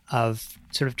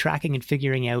sort of tracking and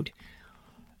figuring out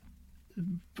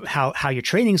how your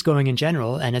training's going in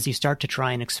general. And as you start to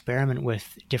try and experiment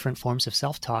with different forms of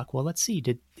self-talk, well, let's see,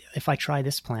 if I try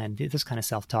this plan, this kind of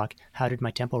self-talk, how did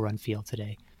my tempo run feel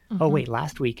today? Mm-hmm. Oh, wait,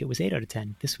 last week it was 8 out of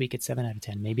 10. This week it's 7 out of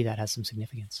 10. Maybe that has some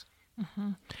significance.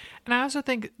 Mm-hmm. And I also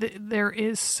think there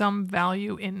is some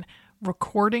value in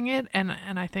recording it. And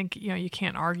I think, you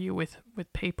can't argue with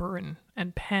paper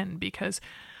and pen, because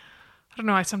I don't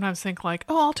know, I sometimes think like,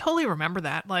 oh, I'll totally remember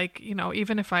that. Like,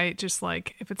 even if I just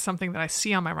if it's something that I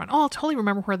see on my run, oh, I'll totally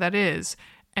remember where that is.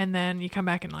 And then you come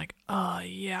back and like, oh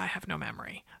yeah, I have no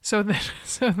memory. So that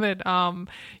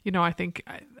I think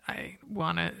I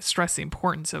want to stress the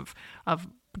importance of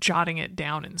jotting it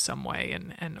down in some way,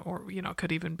 or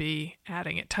could even be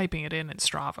typing it in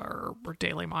Strava or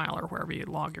Daily Mile or wherever you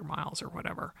log your miles or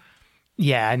whatever.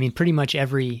 Yeah, I mean, pretty much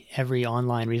every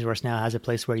online resource now has a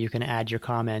place where you can add your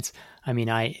comments. I mean,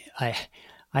 I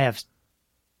have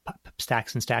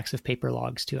stacks and stacks of paper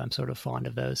logs too. I'm sort of fond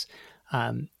of those,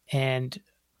 and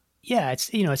yeah,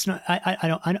 it's not.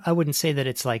 I wouldn't say that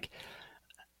it's like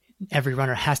every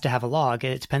runner has to have a log.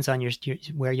 It depends on your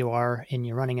where you are in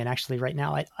your running. And actually right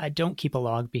now I don't keep a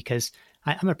log because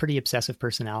I'm a pretty obsessive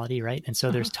personality, right? And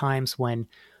so there's times when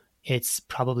it's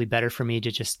probably better for me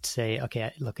to just say,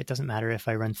 okay, look, it doesn't matter if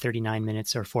I run 39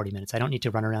 minutes or 40 minutes. I don't need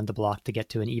to run around the block to get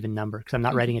to an even number because I'm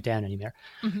not writing it down anymore.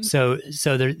 Mm-hmm. So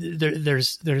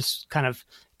there's kind of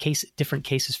different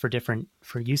cases for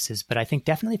uses. But I think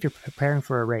definitely if you're preparing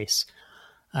for a race,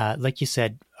 like you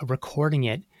said, recording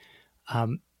it,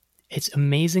 it's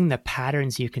amazing the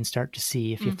patterns you can start to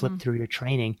see if you flip through your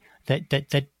training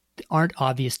that aren't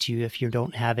obvious to you if you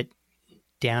don't have it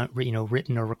down,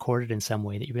 written or recorded in some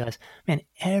way, that you realize, man,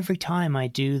 every time I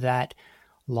do that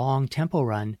long tempo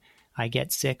run, I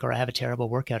get sick or I have a terrible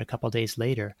workout a couple of days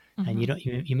later. Mm-hmm.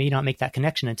 And you may not make that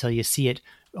connection until you see it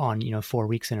on, 4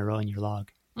 weeks in a row in your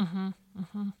log. Mm-hmm.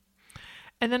 Mm-hmm.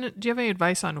 And then do you have any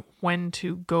advice on when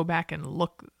to go back and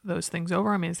look those things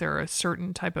over? I mean, is there a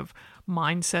certain type of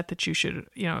mindset that you should,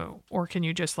 or can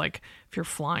you just if you're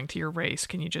flying to your race,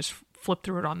 can you just flip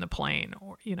through it on the plane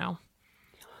or,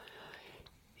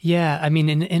 Yeah. I mean,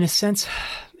 in a sense,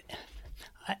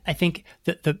 I think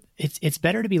that it's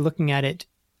better to be looking at it,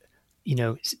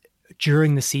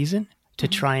 during the season to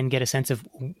try and get a sense of,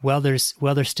 there's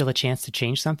still a chance to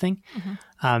change something.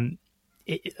 Mm-hmm.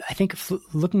 I think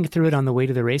looking through it on the way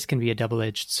to the race can be a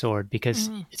double-edged sword because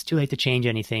it's too late to change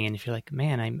anything. And if you're like,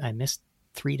 man, I missed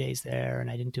 3 days there and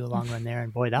I didn't do a long run there,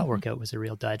 and boy, that workout was a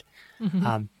real dud.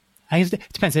 Mm-hmm. It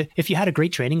depends. If you had a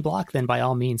great training block, then by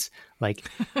all means,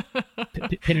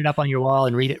 pin it up on your wall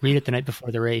and read it the night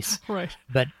before the race. Right.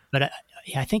 But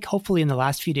I think hopefully in the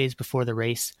last few days before the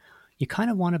race, you kind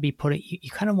of want to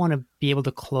be able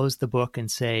to close the book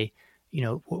and say,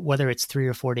 whether it's 3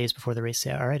 or 4 days before the race,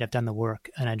 say, all right, I've done the work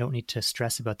and I don't need to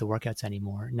stress about the workouts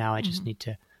anymore. Now I just need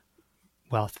to,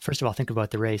 first of all, think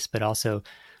about the race, but also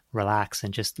relax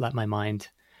and just let my mind,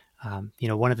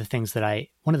 one of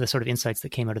the sort of insights that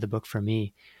came out of the book for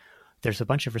me, there's a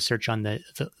bunch of research on the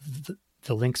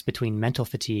links between mental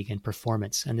fatigue and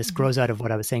performance. And this grows out of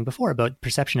what I was saying before about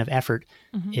perception of effort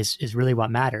is really what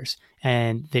matters.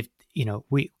 And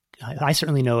I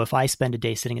certainly know if I spend a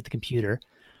day sitting at the computer,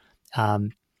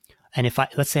 and if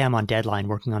let's say I'm on deadline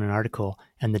working on an article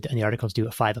and the article's due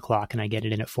at 5:00 and I get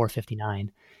it in at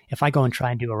 4:59, if I go and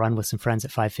try and do a run with some friends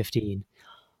at 5:15,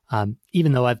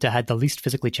 even though I've had the least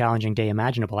physically challenging day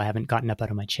imaginable, I haven't gotten up out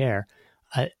of my chair,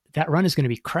 that run is going to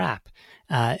be crap.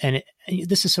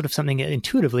 This is sort of something that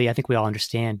intuitively I think we all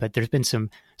understand, but there's been some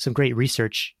great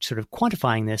research sort of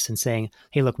quantifying this and saying,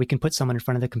 hey, look, we can put someone in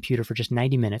front of the computer for just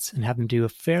 90 minutes and have them do a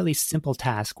fairly simple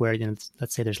task where,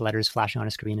 let's say there's letters flashing on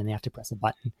a screen and they have to press a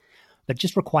button, but it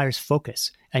just requires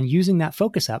focus. And using that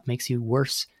focus up makes you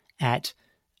worse at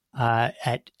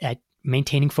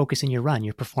maintaining focus in your run.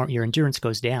 Your endurance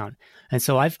goes down. And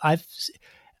so I've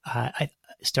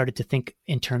started to think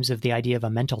in terms of the idea of a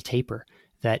mental taper,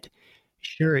 that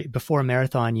sure, before a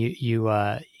marathon, you're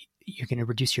going to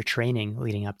reduce your training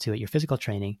leading up to it, your physical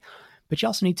training, but you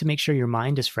also need to make sure your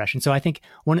mind is fresh. And so I think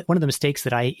one of the mistakes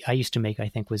that I used to make, I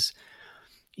think, was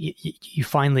you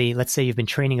finally, let's say you've been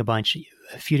training a bunch,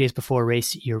 a few days before a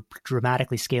race, you're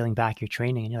dramatically scaling back your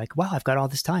training and you're like, wow, I've got all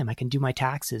this time. I can do my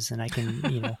taxes and I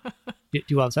can,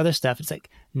 do all this other stuff. It's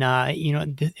like, nah,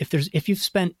 if you've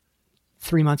spent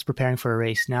 3 months preparing for a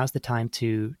race, now's the time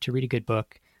to read a good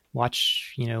book,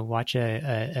 watch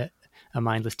a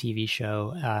mindless TV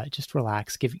show, just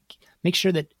relax, make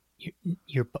sure that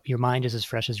your mind is as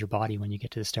fresh as your body when you get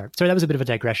to the start. Sorry, that was a bit of a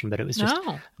digression, but it was just,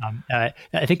 I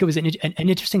think it was an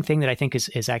interesting thing that I think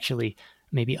is actually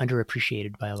maybe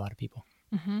underappreciated by a lot of people.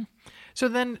 Mm-hmm. So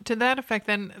then to that effect,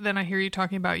 then I hear you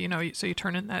talking about, so you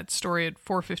turn in that story at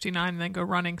 4:59 and then go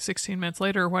running 16 minutes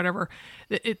later or whatever.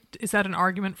 Is that an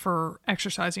argument for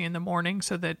exercising in the morning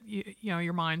so that,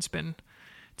 your mind's been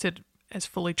as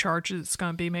fully charged as it's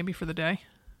going to be maybe for the day?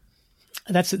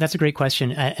 That's a great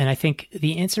question. And I think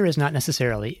the answer is not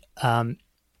necessarily.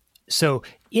 So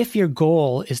if your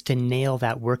goal is to nail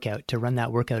that workout, to run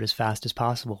that workout as fast as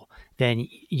possible, then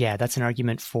yeah, that's an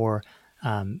argument for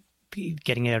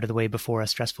getting it out of the way before a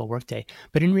stressful workday.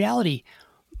 But in reality,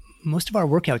 most of our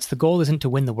workouts, the goal isn't to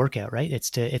win the workout, right? It's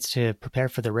to prepare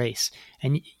for the race.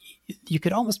 And you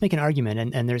could almost make an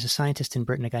argument, and there's a scientist in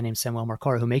Britain, a guy named Samuel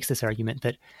Marcora, who makes this argument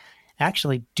that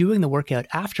actually doing the workout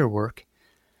after work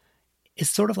is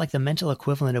sort of like the mental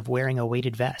equivalent of wearing a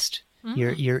weighted vest.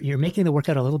 Mm. You're making the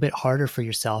workout a little bit harder for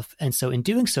yourself. And so in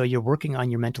doing so, you're working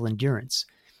on your mental endurance.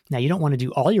 Now, you don't want to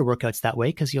do all your workouts that way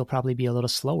because you'll probably be a little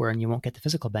slower and you won't get the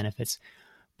physical benefits.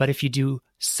 But if you do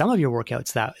some of your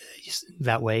workouts that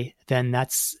way, then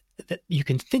you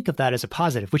can think of that as a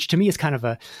positive, which to me is kind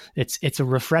of it's a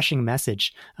refreshing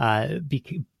message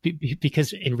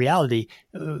because in reality,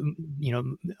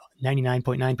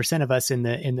 99.9% of us in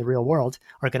the real world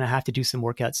are going to have to do some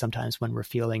workouts sometimes when we're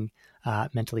feeling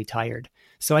mentally tired.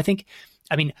 So I think,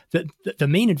 the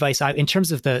main advice in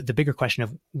terms of the bigger question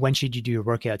of when should you do your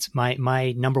workouts,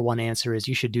 my number one answer is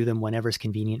you should do them whenever it's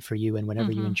convenient for you and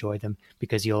whenever you enjoy them,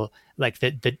 because you'll like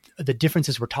the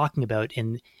differences we're talking about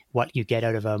in what you get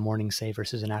out of a morning, say,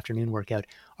 versus an afternoon workout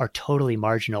are totally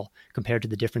marginal compared to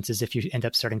the differences if you end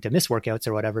up starting to miss workouts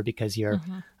or whatever because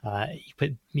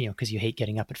because you hate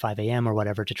getting up at 5 a.m. or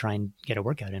whatever to try and get a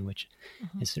workout in, which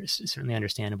is certainly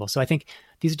understandable. So I think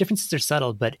these differences are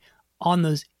subtle, but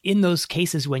in those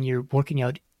cases when you're working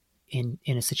out in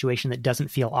a situation that doesn't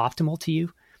feel optimal to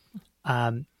you,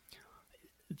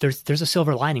 there's a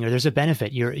silver lining, or there's a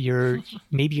benefit.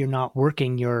 Maybe you're not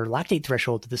working your lactate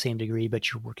threshold to the same degree,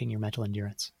 but you're working your mental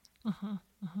endurance.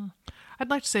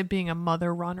 I'd like to say being a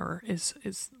mother runner is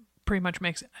pretty much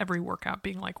makes every workout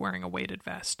being like wearing a weighted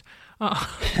vest. That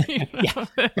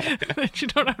you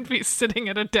don't have to be sitting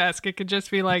at a desk. It could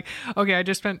just be like, okay, I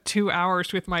just spent 2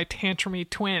 hours with my tantrumy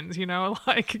twins,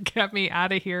 like get me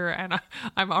out of here. And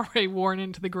I'm already worn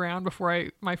into the ground before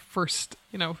my first,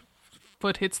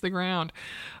 foot hits the ground.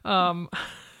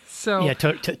 So yeah,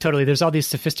 totally. There's all these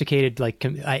sophisticated,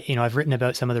 I've written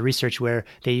about some of the research where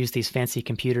they use these fancy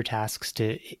computer tasks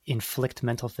to inflict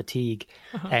mental fatigue.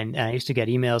 And I used to get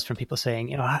emails from people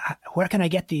saying, where can I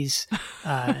get these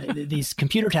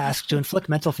computer tasks to inflict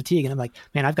mental fatigue? And I'm like,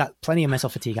 man, I've got plenty of mental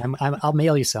fatigue. I'll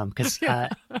mail you some because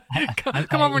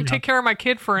come over and take care of my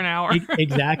kid for an hour.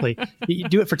 Exactly. You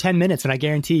do it for 10 minutes, and I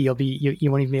guarantee you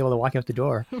won't even be able to walk out the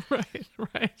door.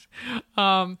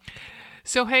 Right.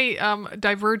 So, hey,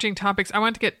 diverging topics. I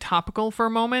want to get topical for a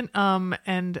moment,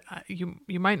 and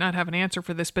you might not have an answer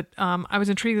for this, but I was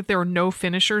intrigued that there were no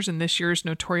finishers in this year's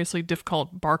notoriously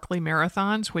difficult Barkley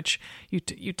marathons, which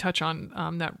you touch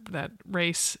on that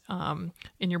race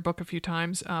in your book a few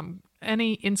times.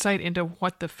 Any insight into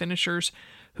what the finishers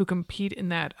who compete in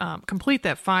that complete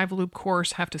that 5-loop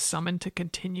course have to summon to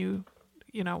continue,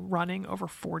 running over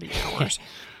 40 hours?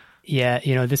 Yeah,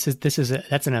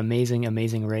 that's an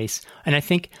amazing race. And I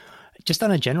think just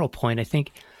on a general point, I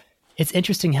think it's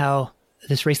interesting how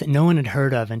this race that no one had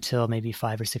heard of until maybe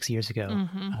 5 or 6 years ago,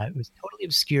 it was totally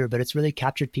obscure, but it's really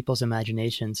captured people's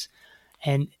imaginations.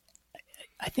 And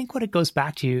I think what it goes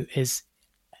back to is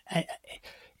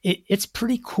it's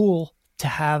pretty cool to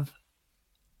have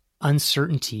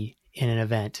uncertainty in an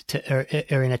event or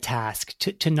in a task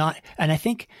to not. And I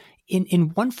think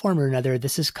in one form or another,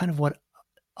 this is kind of what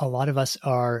a lot of us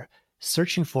are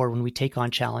searching for when we take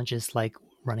on challenges like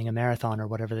running a marathon or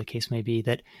whatever the case may be,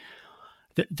 that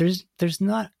there's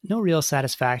no real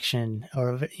satisfaction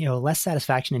or less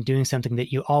satisfaction in doing something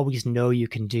that you always know you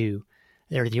can do,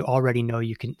 or you already know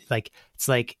you can. Like it's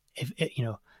like if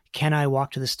can I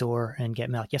walk to the store and get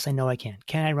milk? Yes, I know I can.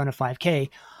 Can I run a 5K?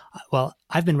 Well,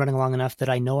 I've been running long enough that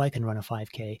I know I can run a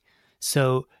 5K.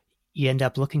 So you end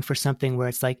up looking for something where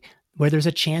it's like where there's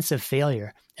a chance of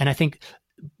failure, and I think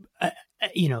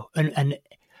and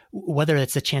whether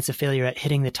it's a chance of failure at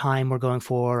hitting the time we're going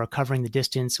for or covering the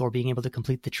distance or being able to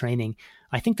complete the training,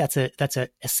 I think that's a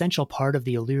essential part of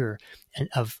the allure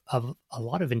of a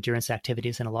lot of endurance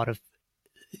activities and a lot of,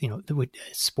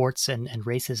 sports and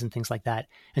races and things like that.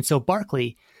 And so the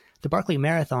Barkley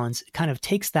Marathons kind of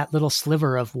takes that little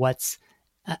sliver of what's,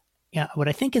 what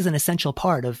I think is an essential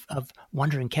part of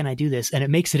wondering, can I do this? And it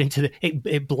makes it into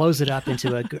it blows it up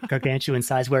into a gargantuan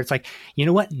size where it's like, you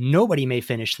know what? Nobody may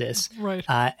finish this. Right.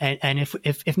 And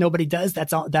if nobody does,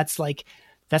 that's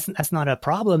not a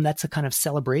problem. That's a kind of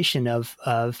celebration of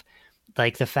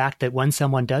like the fact that when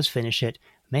someone does finish it,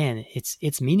 man,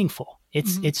 it's meaningful.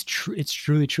 It's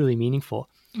truly meaningful.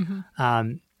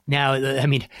 Mm-hmm. Now, I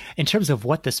mean, in terms of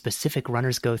what the specific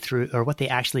runners go through or what they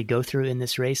actually go through in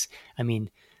this race, I mean,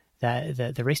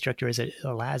 the race director is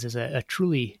a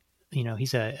truly,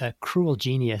 he's a cruel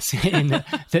genius in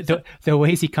the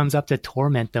ways he comes up to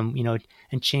torment them,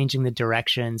 and changing the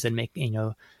directions and they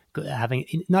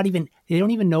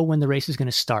don't even know when the race is going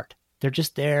to start. They're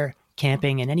just there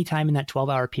camping, and anytime in that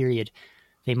 12-hour period,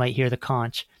 they might hear the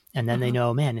conch, and then they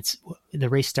know, man, the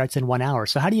race starts in 1 hour.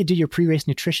 So how do you do your pre-race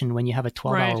nutrition when you have a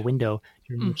 12-hour window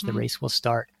during which the race will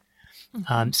start?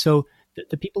 So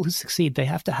the people who succeed, they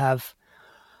have to have,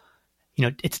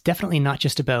 it's definitely not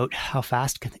just about how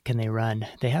fast can they run.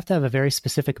 They have to have a very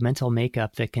specific mental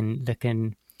makeup that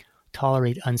can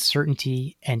tolerate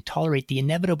uncertainty and tolerate the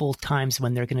inevitable times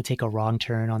when they're going to take a wrong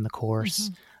turn on the course,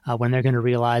 when they're going to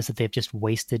realize that they've just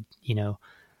wasted,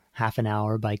 half an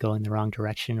hour by going the wrong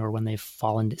direction, or when they've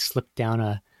slipped down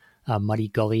a muddy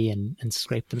gully and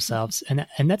scraped themselves. And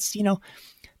that's,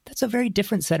 that's a very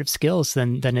different set of skills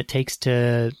than it takes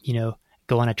to,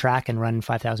 go on a track and run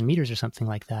 5,000 meters or something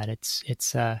like that.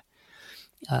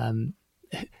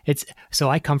 So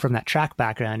I come from that track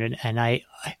background, and I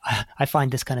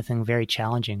find this kind of thing very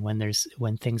challenging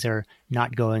when things are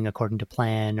not going according to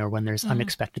plan, or when there's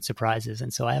unexpected surprises.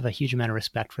 And so I have a huge amount of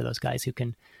respect for those guys who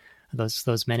can,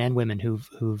 those men and women who've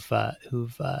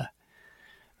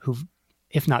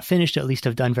if not finished, at least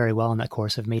have done very well in that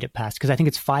course, have made it past, because I think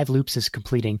it's 5 loops is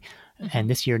completing, and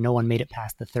this year no one made it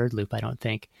past the 3rd loop, I don't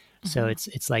think. So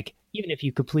it's like, even if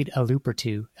you complete a loop or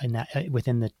two in that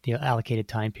within the allocated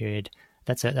time period,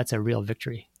 that's a real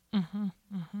victory.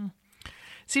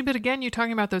 See, but again, you're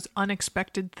talking about those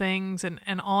unexpected things, and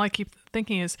all I keep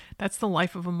thinking is that's the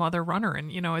life of a mother runner.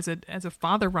 And, as a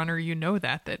father runner,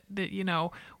 that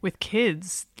with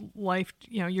kids, life,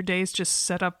 your day's just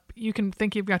set up. You can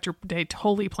think you've got your day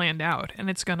totally planned out, and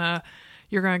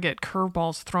you're going to get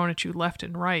curveballs thrown at you left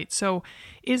and right. So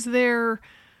is there,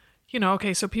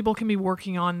 so people can be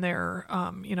working on their,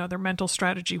 their mental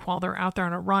strategy while they're out there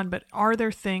on a run, but are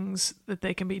there things that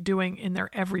they can be doing in their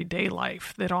everyday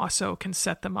life that also can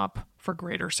set them up for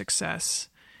greater success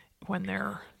when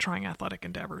they're trying athletic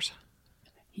endeavors?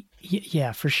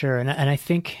 Yeah, for sure. And I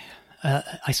think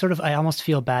I almost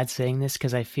feel bad saying this,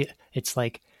 because I feel it's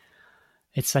like,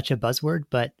 it's such a buzzword,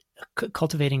 but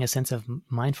cultivating a sense of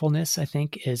mindfulness, I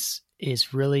think, is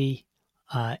really,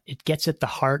 it gets at the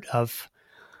heart of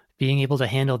being able to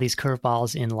handle these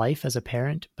curveballs in life as a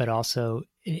parent, but also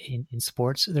in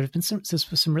sports. There's been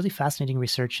some really fascinating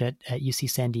research at UC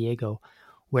San Diego,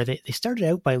 where they started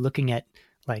out by looking at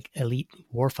like elite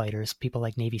warfighters, people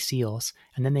like Navy SEALs,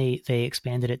 and then they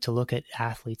expanded it to look at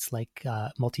athletes like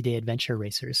multi-day adventure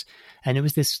racers. And it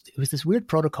was this weird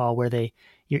protocol where they're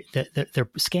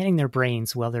scanning their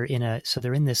brains while they're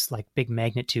in this like big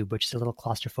magnet tube, which is a little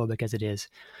claustrophobic as it is.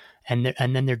 And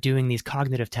then they're doing these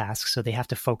cognitive tasks. So they have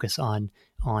to focus on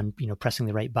pressing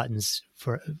the right buttons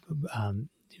for,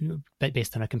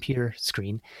 based on a computer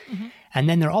screen. And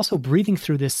then they're also breathing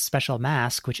through this special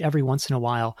mask, which every once in a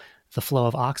while the flow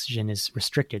of oxygen is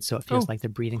restricted. So it feels like they're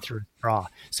breathing through a straw.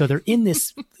 So they're in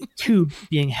this tube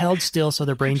being held still so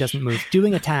their brain doesn't move,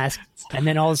 doing a task. And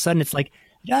then all of a sudden it's like,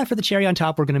 yeah, for the cherry on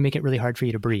top, we're going to make it really hard for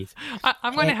you to breathe.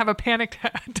 I'm going to have a panic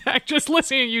attack just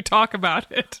listening to you talk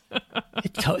about it.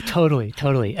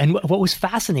 Totally. And what was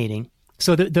fascinating,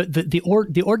 so the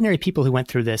ordinary people who went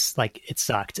through this, like, it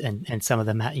sucked, and some of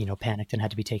them panicked and had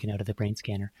to be taken out of the brain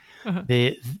scanner. Uh-huh.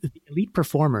 The elite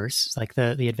performers, like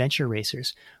the adventure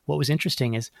racers, what was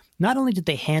interesting is not only did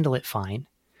they handle it fine,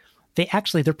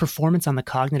 their performance on the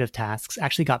cognitive tasks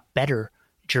actually got better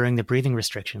during the breathing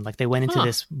restriction. Like, they went into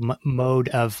this mode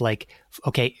of like,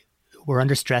 okay, we're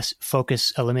under stress,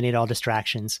 focus, eliminate all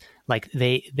distractions. Like,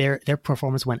 their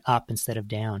performance went up instead of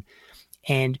down.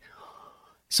 And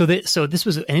so this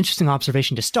was an interesting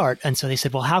observation to start. And so they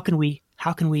said, well, how can we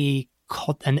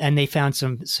call, and they found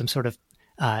some sort of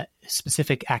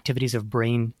specific activities of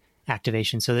brain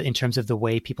activation. So that in terms of the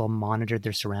way people monitored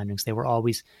their surroundings, they were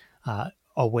always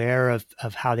aware of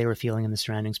how they were feeling in the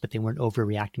surroundings, but they weren't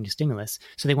overreacting to stimulus.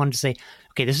 So they wanted to say,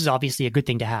 okay, this is obviously a good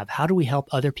thing to have. How do we help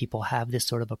other people have this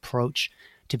sort of approach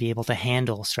to be able to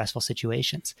handle stressful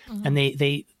situations? Mm-hmm. And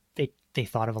they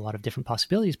thought of a lot of different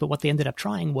possibilities, but what they ended up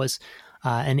trying was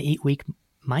an 8-week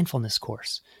mindfulness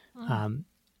course.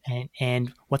 Mm-hmm.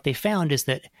 And what they found is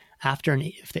that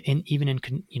even in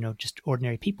just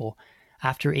ordinary people,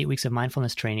 after 8 weeks of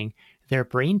mindfulness training, their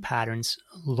brain patterns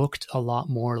looked a lot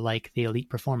more like the elite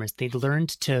performers. They'd learned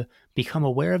to become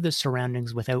aware of the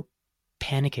surroundings without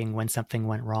panicking when something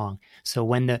went wrong. So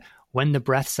when the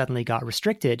breath suddenly got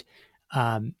restricted,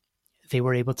 they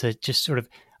were able to just sort of,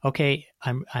 okay,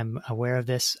 I'm aware of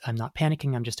this. I'm not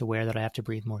panicking. I'm just aware that I have to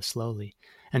breathe more slowly.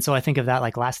 And so I think of that,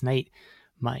 like last night,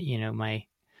 my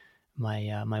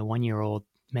 1-year-old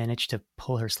managed to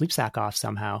pull her sleep sack off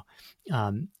somehow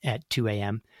at 2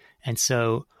 a.m. And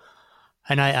so,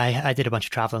 and I did a bunch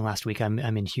of traveling last week. I'm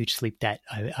in huge sleep debt.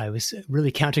 I was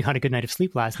really counting on a good night of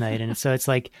sleep last night. And so it's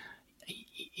like,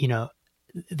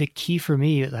 the key for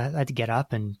me, I had to get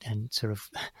up and sort of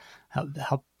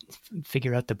help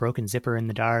figure out the broken zipper in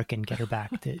the dark and get her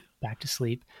back to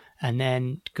sleep, and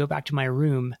then go back to my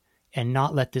room and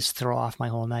not let this throw off my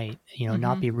whole night, mm-hmm.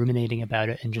 not be ruminating about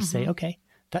it, and just mm-hmm. say, okay,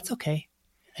 that's okay.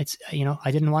 It's,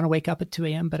 I didn't want to wake up at 2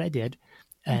 a.m., but I did.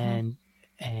 Mm-hmm.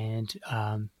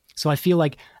 And so I feel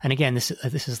like, and again, this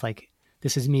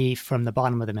is me from the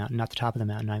bottom of the mountain, not the top of the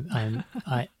mountain.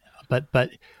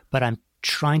 But I'm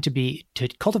trying to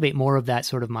cultivate more of that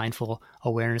sort of mindful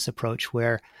awareness approach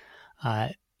where,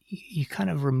 you kind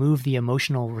of remove the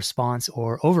emotional response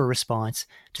or over response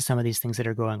to some of these things that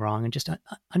are going wrong, and just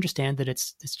understand that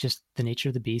it's just the nature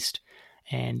of the beast.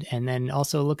 And then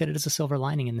also look at it as a silver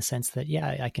lining in the sense that,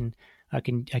 yeah, I can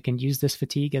use this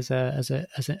fatigue as an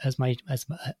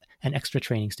extra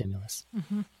training stimulus.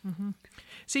 Mm-hmm, mm-hmm.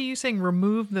 See, you saying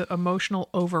remove the emotional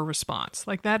over response,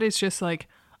 like that is just like,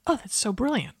 oh, that's so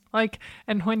brilliant. Like,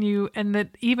 and that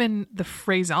even the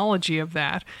phraseology of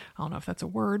that, I don't know if that's a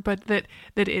word, but that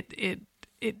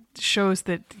it shows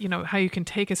that, how you can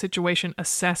take a situation,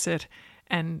 assess it,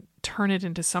 and turn it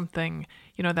into something,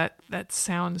 that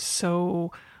sounds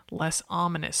so less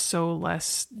ominous, so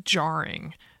less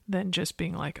jarring than just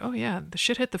being like, oh yeah, the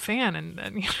shit hit the fan. And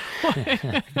then,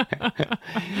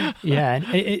 yeah.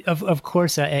 And of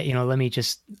course, let me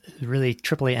just really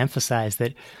triply emphasize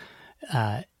that,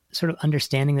 sort of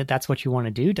understanding that that's what you want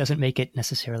to do doesn't make it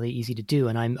necessarily easy to do.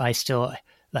 And I still,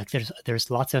 like,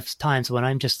 there's lots of times when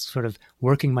I'm just sort of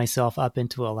working myself up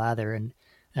into a lather,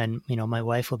 and my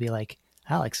wife will be like,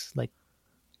 Alex, like,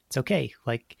 it's okay.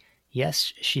 Like,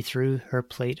 yes, she threw her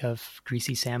plate of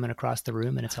greasy salmon across the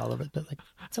room and it's all over, but like,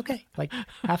 it's okay. Like,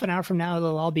 half an hour from now,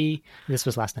 they'll all be, this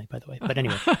was last night, by the way. But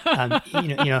anyway,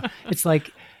 it's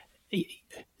like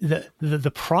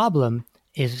the problem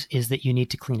is that you need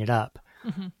to clean it up.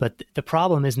 Mm-hmm. But the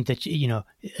problem isn't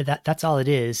that, that's all it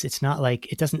is. It's not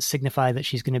like, it doesn't signify that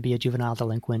she's going to be a juvenile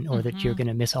delinquent or mm-hmm. that you're going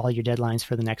to miss all your deadlines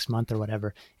for the next month or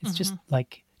whatever. It's mm-hmm. just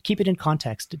like, keep it in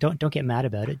context. Don't get mad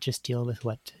about it. Just deal with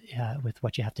what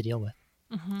you have to deal with.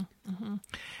 Mm-hmm. Mm-hmm.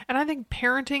 And I think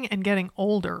parenting and getting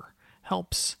older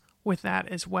helps with that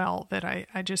as well. That I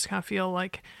just kind of feel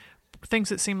like things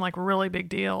that seem like a really big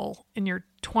deal in your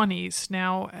 20s,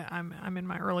 now I'm in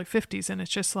my early 50s, and it's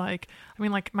just like,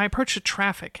 like my approach to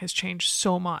traffic has changed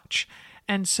so much.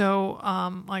 And so,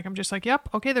 I'm just like, yep,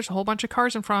 okay, there's a whole bunch of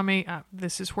cars in front of me.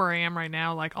 This is where I am right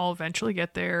now. Like, I'll eventually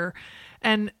get there.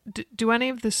 And do any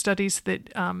of the studies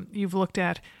that you've looked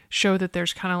at show that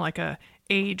there's kind of like a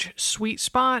age sweet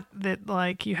spot, that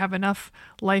like you have enough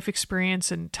life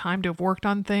experience and time to have worked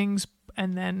on things,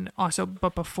 and then also,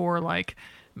 but before like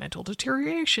mental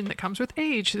deterioration that comes with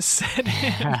age has set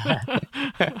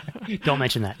in. Don't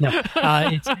mention that. No.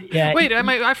 Wait,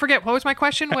 I forget. What was my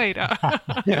question? Wait.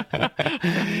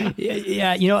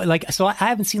 Yeah, so I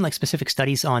haven't seen like specific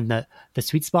studies on the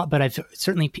sweet spot, but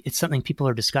it's something people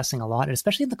are discussing a lot, and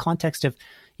especially in the context of,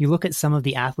 you look at some of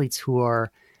the athletes who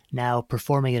are now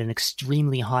performing at an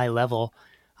extremely high level,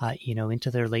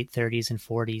 into their late 30s and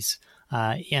 40s.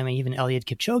 Even Eliud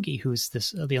Kipchoge, who's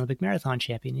the Olympic marathon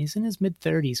champion, he's in his mid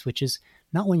 30s, which is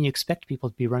not when you expect people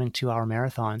to be running 2-hour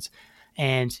marathons.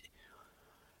 And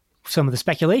some of the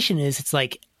speculation is it's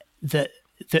like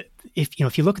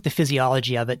if you look at the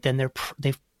physiology of it, then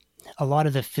a lot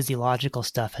of the physiological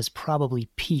stuff has probably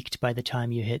peaked by the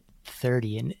time you hit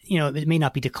 30, and it may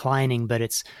not be declining, but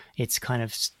it's kind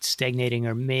of stagnating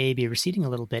or maybe receding a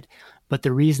little bit. But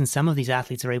the reason some of these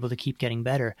athletes are able to keep getting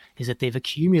better is that they've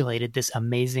accumulated this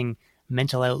amazing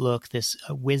mental outlook, this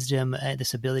wisdom,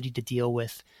 this ability to deal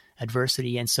with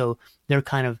adversity, and so they're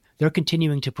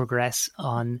continuing to progress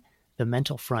on the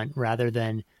mental front rather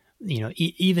than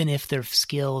even if their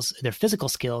physical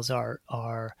skills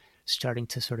are starting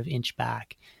to sort of inch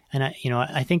back. And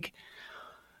I think,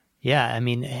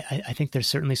 I think there's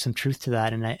certainly some truth to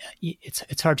that. And it's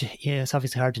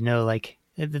obviously hard to know. Like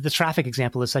the traffic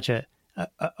example is such a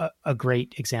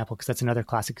great example, because that's another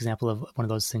classic example of one of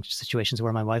those situations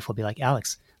where my wife will be like,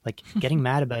 Alex, like getting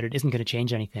mad about it isn't going to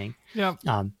change anything. Yeah.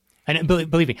 And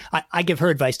believe me, I give her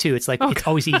advice too. It's like, it's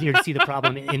always easier to see the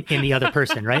problem in the other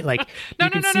person, right? Like, no.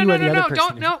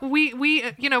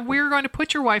 We're going to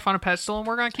put your wife on a pedestal and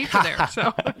we're going to keep her there.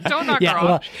 So don't knock her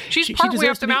off. She's partway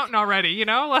up the mountain already,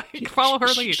 follow her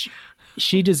lead.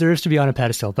 She deserves to be on a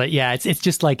pedestal, but yeah, it's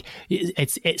just like,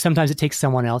 sometimes it takes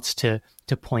someone else to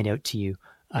point out to you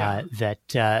that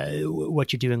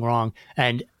what you're doing wrong.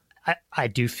 And I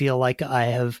do feel like I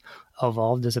have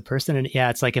evolved as a person, and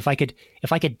it's like if I could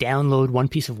download one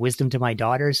piece of wisdom to my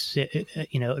daughters, it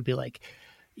would be like,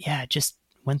 just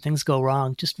when things go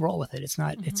wrong, just roll with it. It's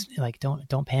not, it's like,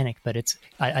 don't panic. But it's,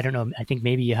 I don't know. I think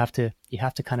maybe you have to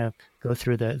kind of go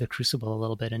through the crucible a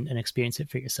little bit and experience it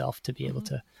for yourself to be able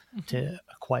to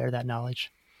acquire that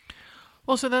knowledge.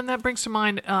 Well, so then that brings to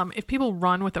mind, if people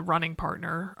run with a running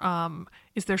partner,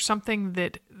 is there something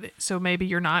so maybe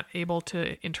you're not able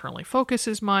to internally focus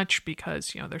as much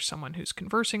because, there's someone who's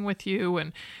conversing with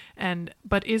you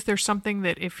but is there something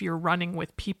that if you're running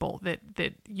with people that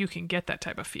you can get that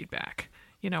type of feedback,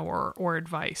 or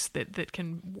advice that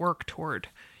can work toward,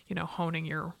 honing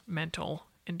your mental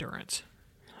endurance?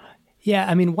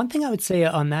 Yeah. One thing I would say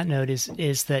on that note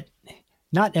is that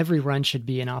not every run should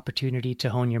be an opportunity to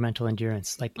hone your mental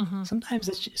endurance. Like sometimes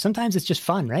it's just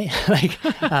fun, right? Like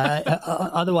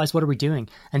otherwise, what are we doing?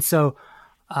 And so,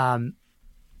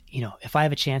 if I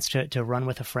have a chance to run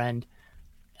with a friend,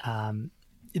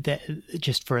 that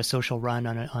just for a social run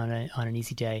on an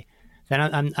easy day,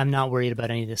 then I'm not worried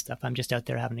about any of this stuff. I'm just out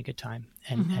there having a good time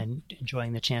and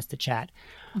enjoying the chance to chat.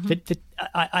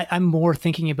 I'm more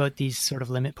thinking about these sort of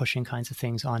limit pushing kinds of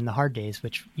things on the hard days,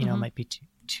 which might be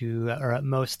two or at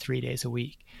most 3 days a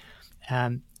week.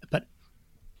 And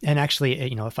actually,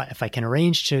 if I can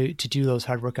arrange to do those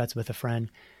hard workouts with a friend,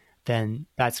 then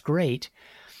that's great.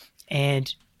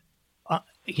 And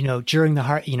during the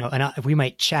hard, we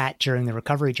might chat during the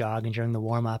recovery jog and during the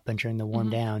warm up and during the warm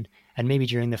down, and maybe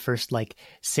during the first like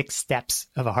 6 steps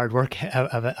of a hard work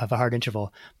of a hard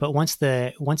interval. But once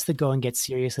the going gets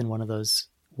serious in one of those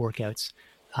workouts,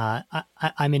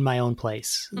 I'm in my own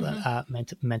place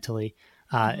mentally.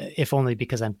 If only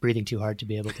because I'm breathing too hard to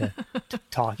be able to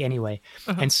talk anyway.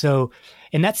 And so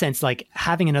in that sense, like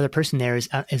having another person there is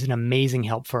an amazing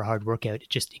help for a hard workout.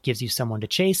 It gives you someone to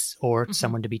chase or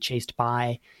someone to be chased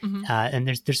by. And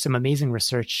there's some amazing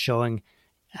research showing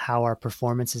how our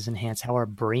performance is enhanced, how our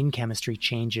brain chemistry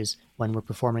changes when we're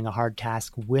performing a hard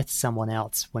task with someone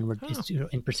else, when we're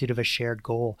in pursuit of a shared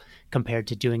goal, compared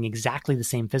to doing exactly the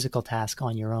same physical task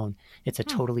on your own. It's a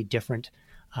totally different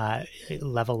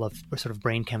level of sort of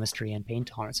brain chemistry and pain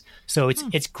tolerance. So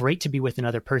it's great to be with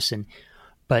another person,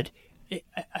 but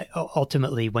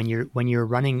ultimately when you're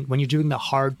doing the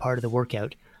hard part of the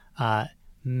workout,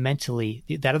 mentally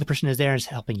that other person is there and is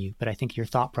helping you. But I think your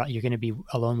you're going to be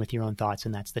alone with your own thoughts,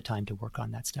 and that's the time to work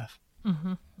on that stuff.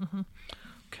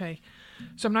 Okay.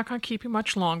 So I'm not going to keep you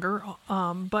much longer,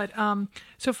 but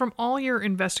so from all your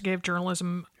investigative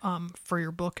journalism for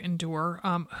your book, Endure,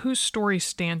 whose story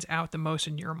stands out the most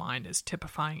in your mind as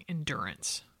typifying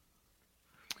endurance?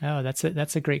 Oh, that's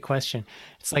a great question.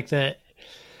 It's like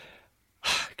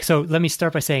so let me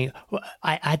start by saying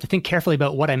I had to think carefully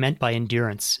about what I meant by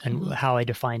endurance and how I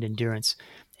defined endurance.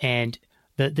 And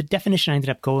the definition I ended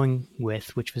up going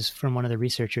with, which was from one of the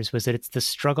researchers, was that it's the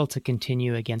struggle to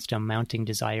continue against a mounting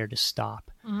desire to stop.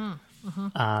 And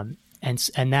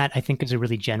that, I think, is a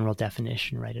really general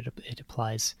definition, right? It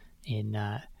applies in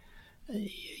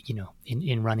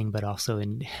in running, but also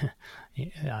in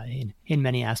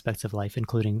many aspects of life,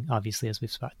 including, obviously, as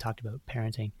we've talked about,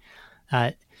 parenting.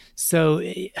 So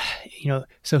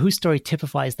whose story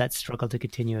typifies that struggle to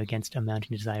continue against a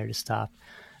mounting desire to stop?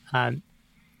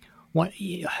 One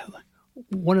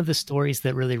of the stories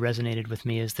that really resonated with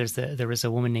me is there was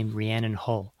a woman named Rhiannon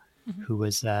Hull, who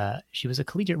was she was a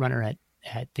collegiate runner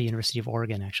at the University of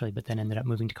Oregon, actually, but then ended up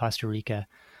moving to Costa Rica.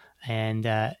 And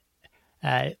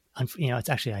it's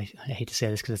actually, I hate to say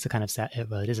this because it's a kind of sad,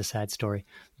 well, it is a sad story,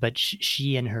 but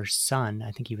she and her son,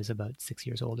 I think he was about 6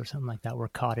 years old or something like that, were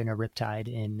caught in a riptide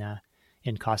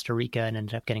in Costa Rica and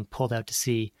ended up getting pulled out to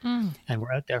sea. And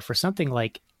were out there for something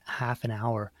like half an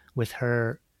hour with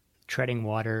her treading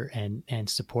water and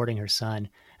supporting her son.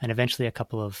 And eventually a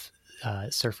couple of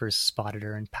surfers spotted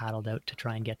her and paddled out to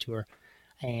try and get to her.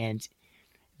 And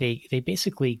they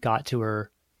basically got to her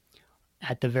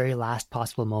at the very last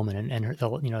possible moment, and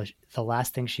the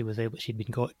last thing she'd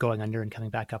been going under and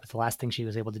coming back up. But the last thing she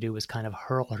was able to do was kind of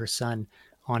hurl her son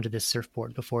onto this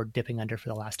surfboard before dipping under for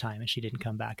the last time, and she didn't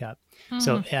come back up.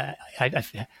 So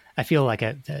I feel like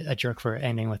a jerk for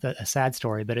ending with a sad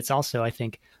story, but it's also, I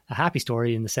think, a happy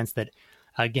story in the sense that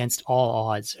against all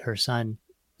odds, her son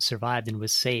survived and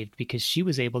was saved because she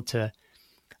was able to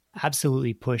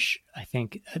absolutely push. I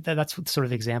think that's sort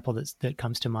of the example that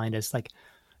comes to mind as like,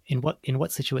 in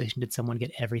what situation did someone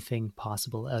get everything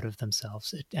possible out of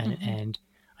themselves? And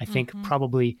I think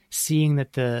probably seeing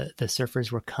that the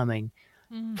surfers were coming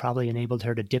probably enabled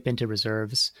her to dip into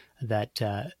reserves that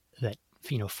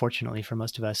fortunately for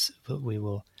most of us,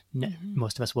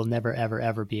 most of us will never, ever,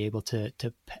 ever be able to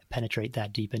penetrate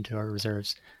that deep into our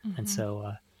reserves. And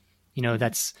so,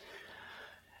 that's,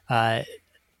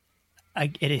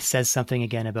 it says something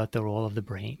again about the role of the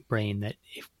brain that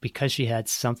because she had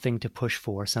something to push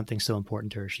for, something so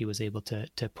important to her, she was able to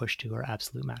push to her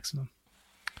absolute maximum.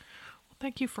 Well,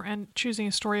 thank you for choosing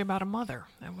a story about a mother.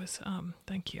 That was,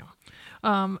 thank you.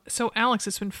 So Alex,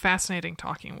 it's been fascinating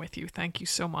talking with you. Thank you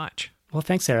so much. Well,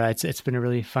 thanks, Sarah. It's been a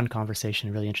really fun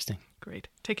conversation, really interesting. Great.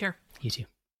 Take care. You too.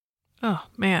 Oh,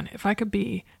 man, if I could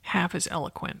be half as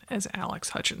eloquent as Alex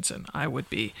Hutchinson, I would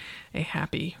be a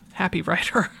happy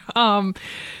writer.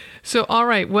 So, all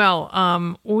right,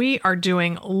 well, we are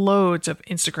doing loads of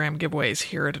Instagram giveaways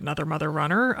here at Another Mother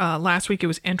Runner. Last week, it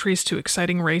was entries to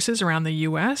exciting races around the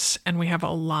U.S., and we have a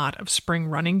lot of spring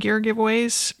running gear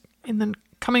giveaways in the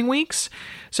coming weeks.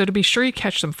 So to be sure you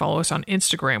catch them, follow us on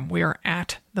Instagram. We are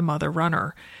at The Mother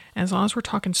Runner. And as long as we're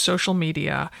talking social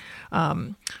media,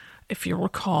 if you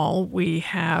recall, we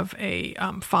have a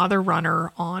father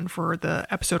runner on for the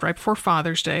episode right before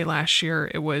Father's Day last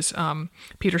year. It was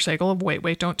Peter Sagal of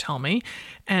Wait, Don't Tell Me.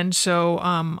 And so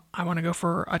I want to go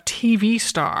for a TV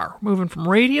star. Moving from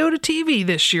radio to TV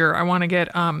this year. I want to get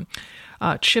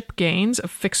Chip Gaines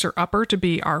of Fixer Upper to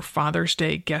be our Father's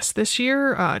Day guest this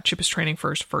year. Chip is training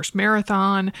for his first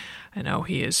marathon. I know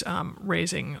he is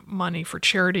raising money for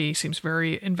charity. He seems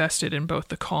very invested in both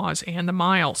the cause and the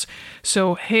miles.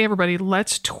 So, hey, everybody,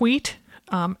 let's tweet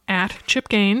at Chip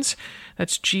Gaines,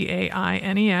 that's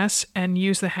Gaines, and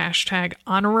use the hashtag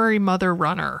honorary mother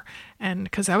runner. And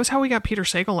because that was how we got Peter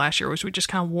Sagal last year, was we just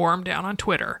kind of wore him down on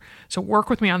Twitter. So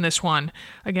work with me on this one.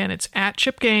 Again, it's at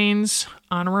Chip Gaines,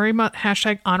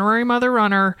 hashtag honorary mother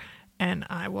runner, and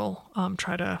I will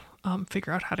try to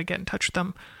figure out how to get in touch with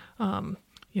them,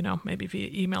 maybe via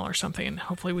email or something, and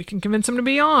hopefully we can convince them to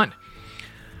be on.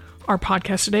 Our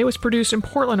podcast today was produced in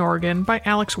Portland, Oregon by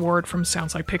Alex Ward from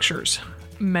Sounds Like Pictures.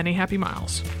 Many happy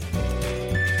miles.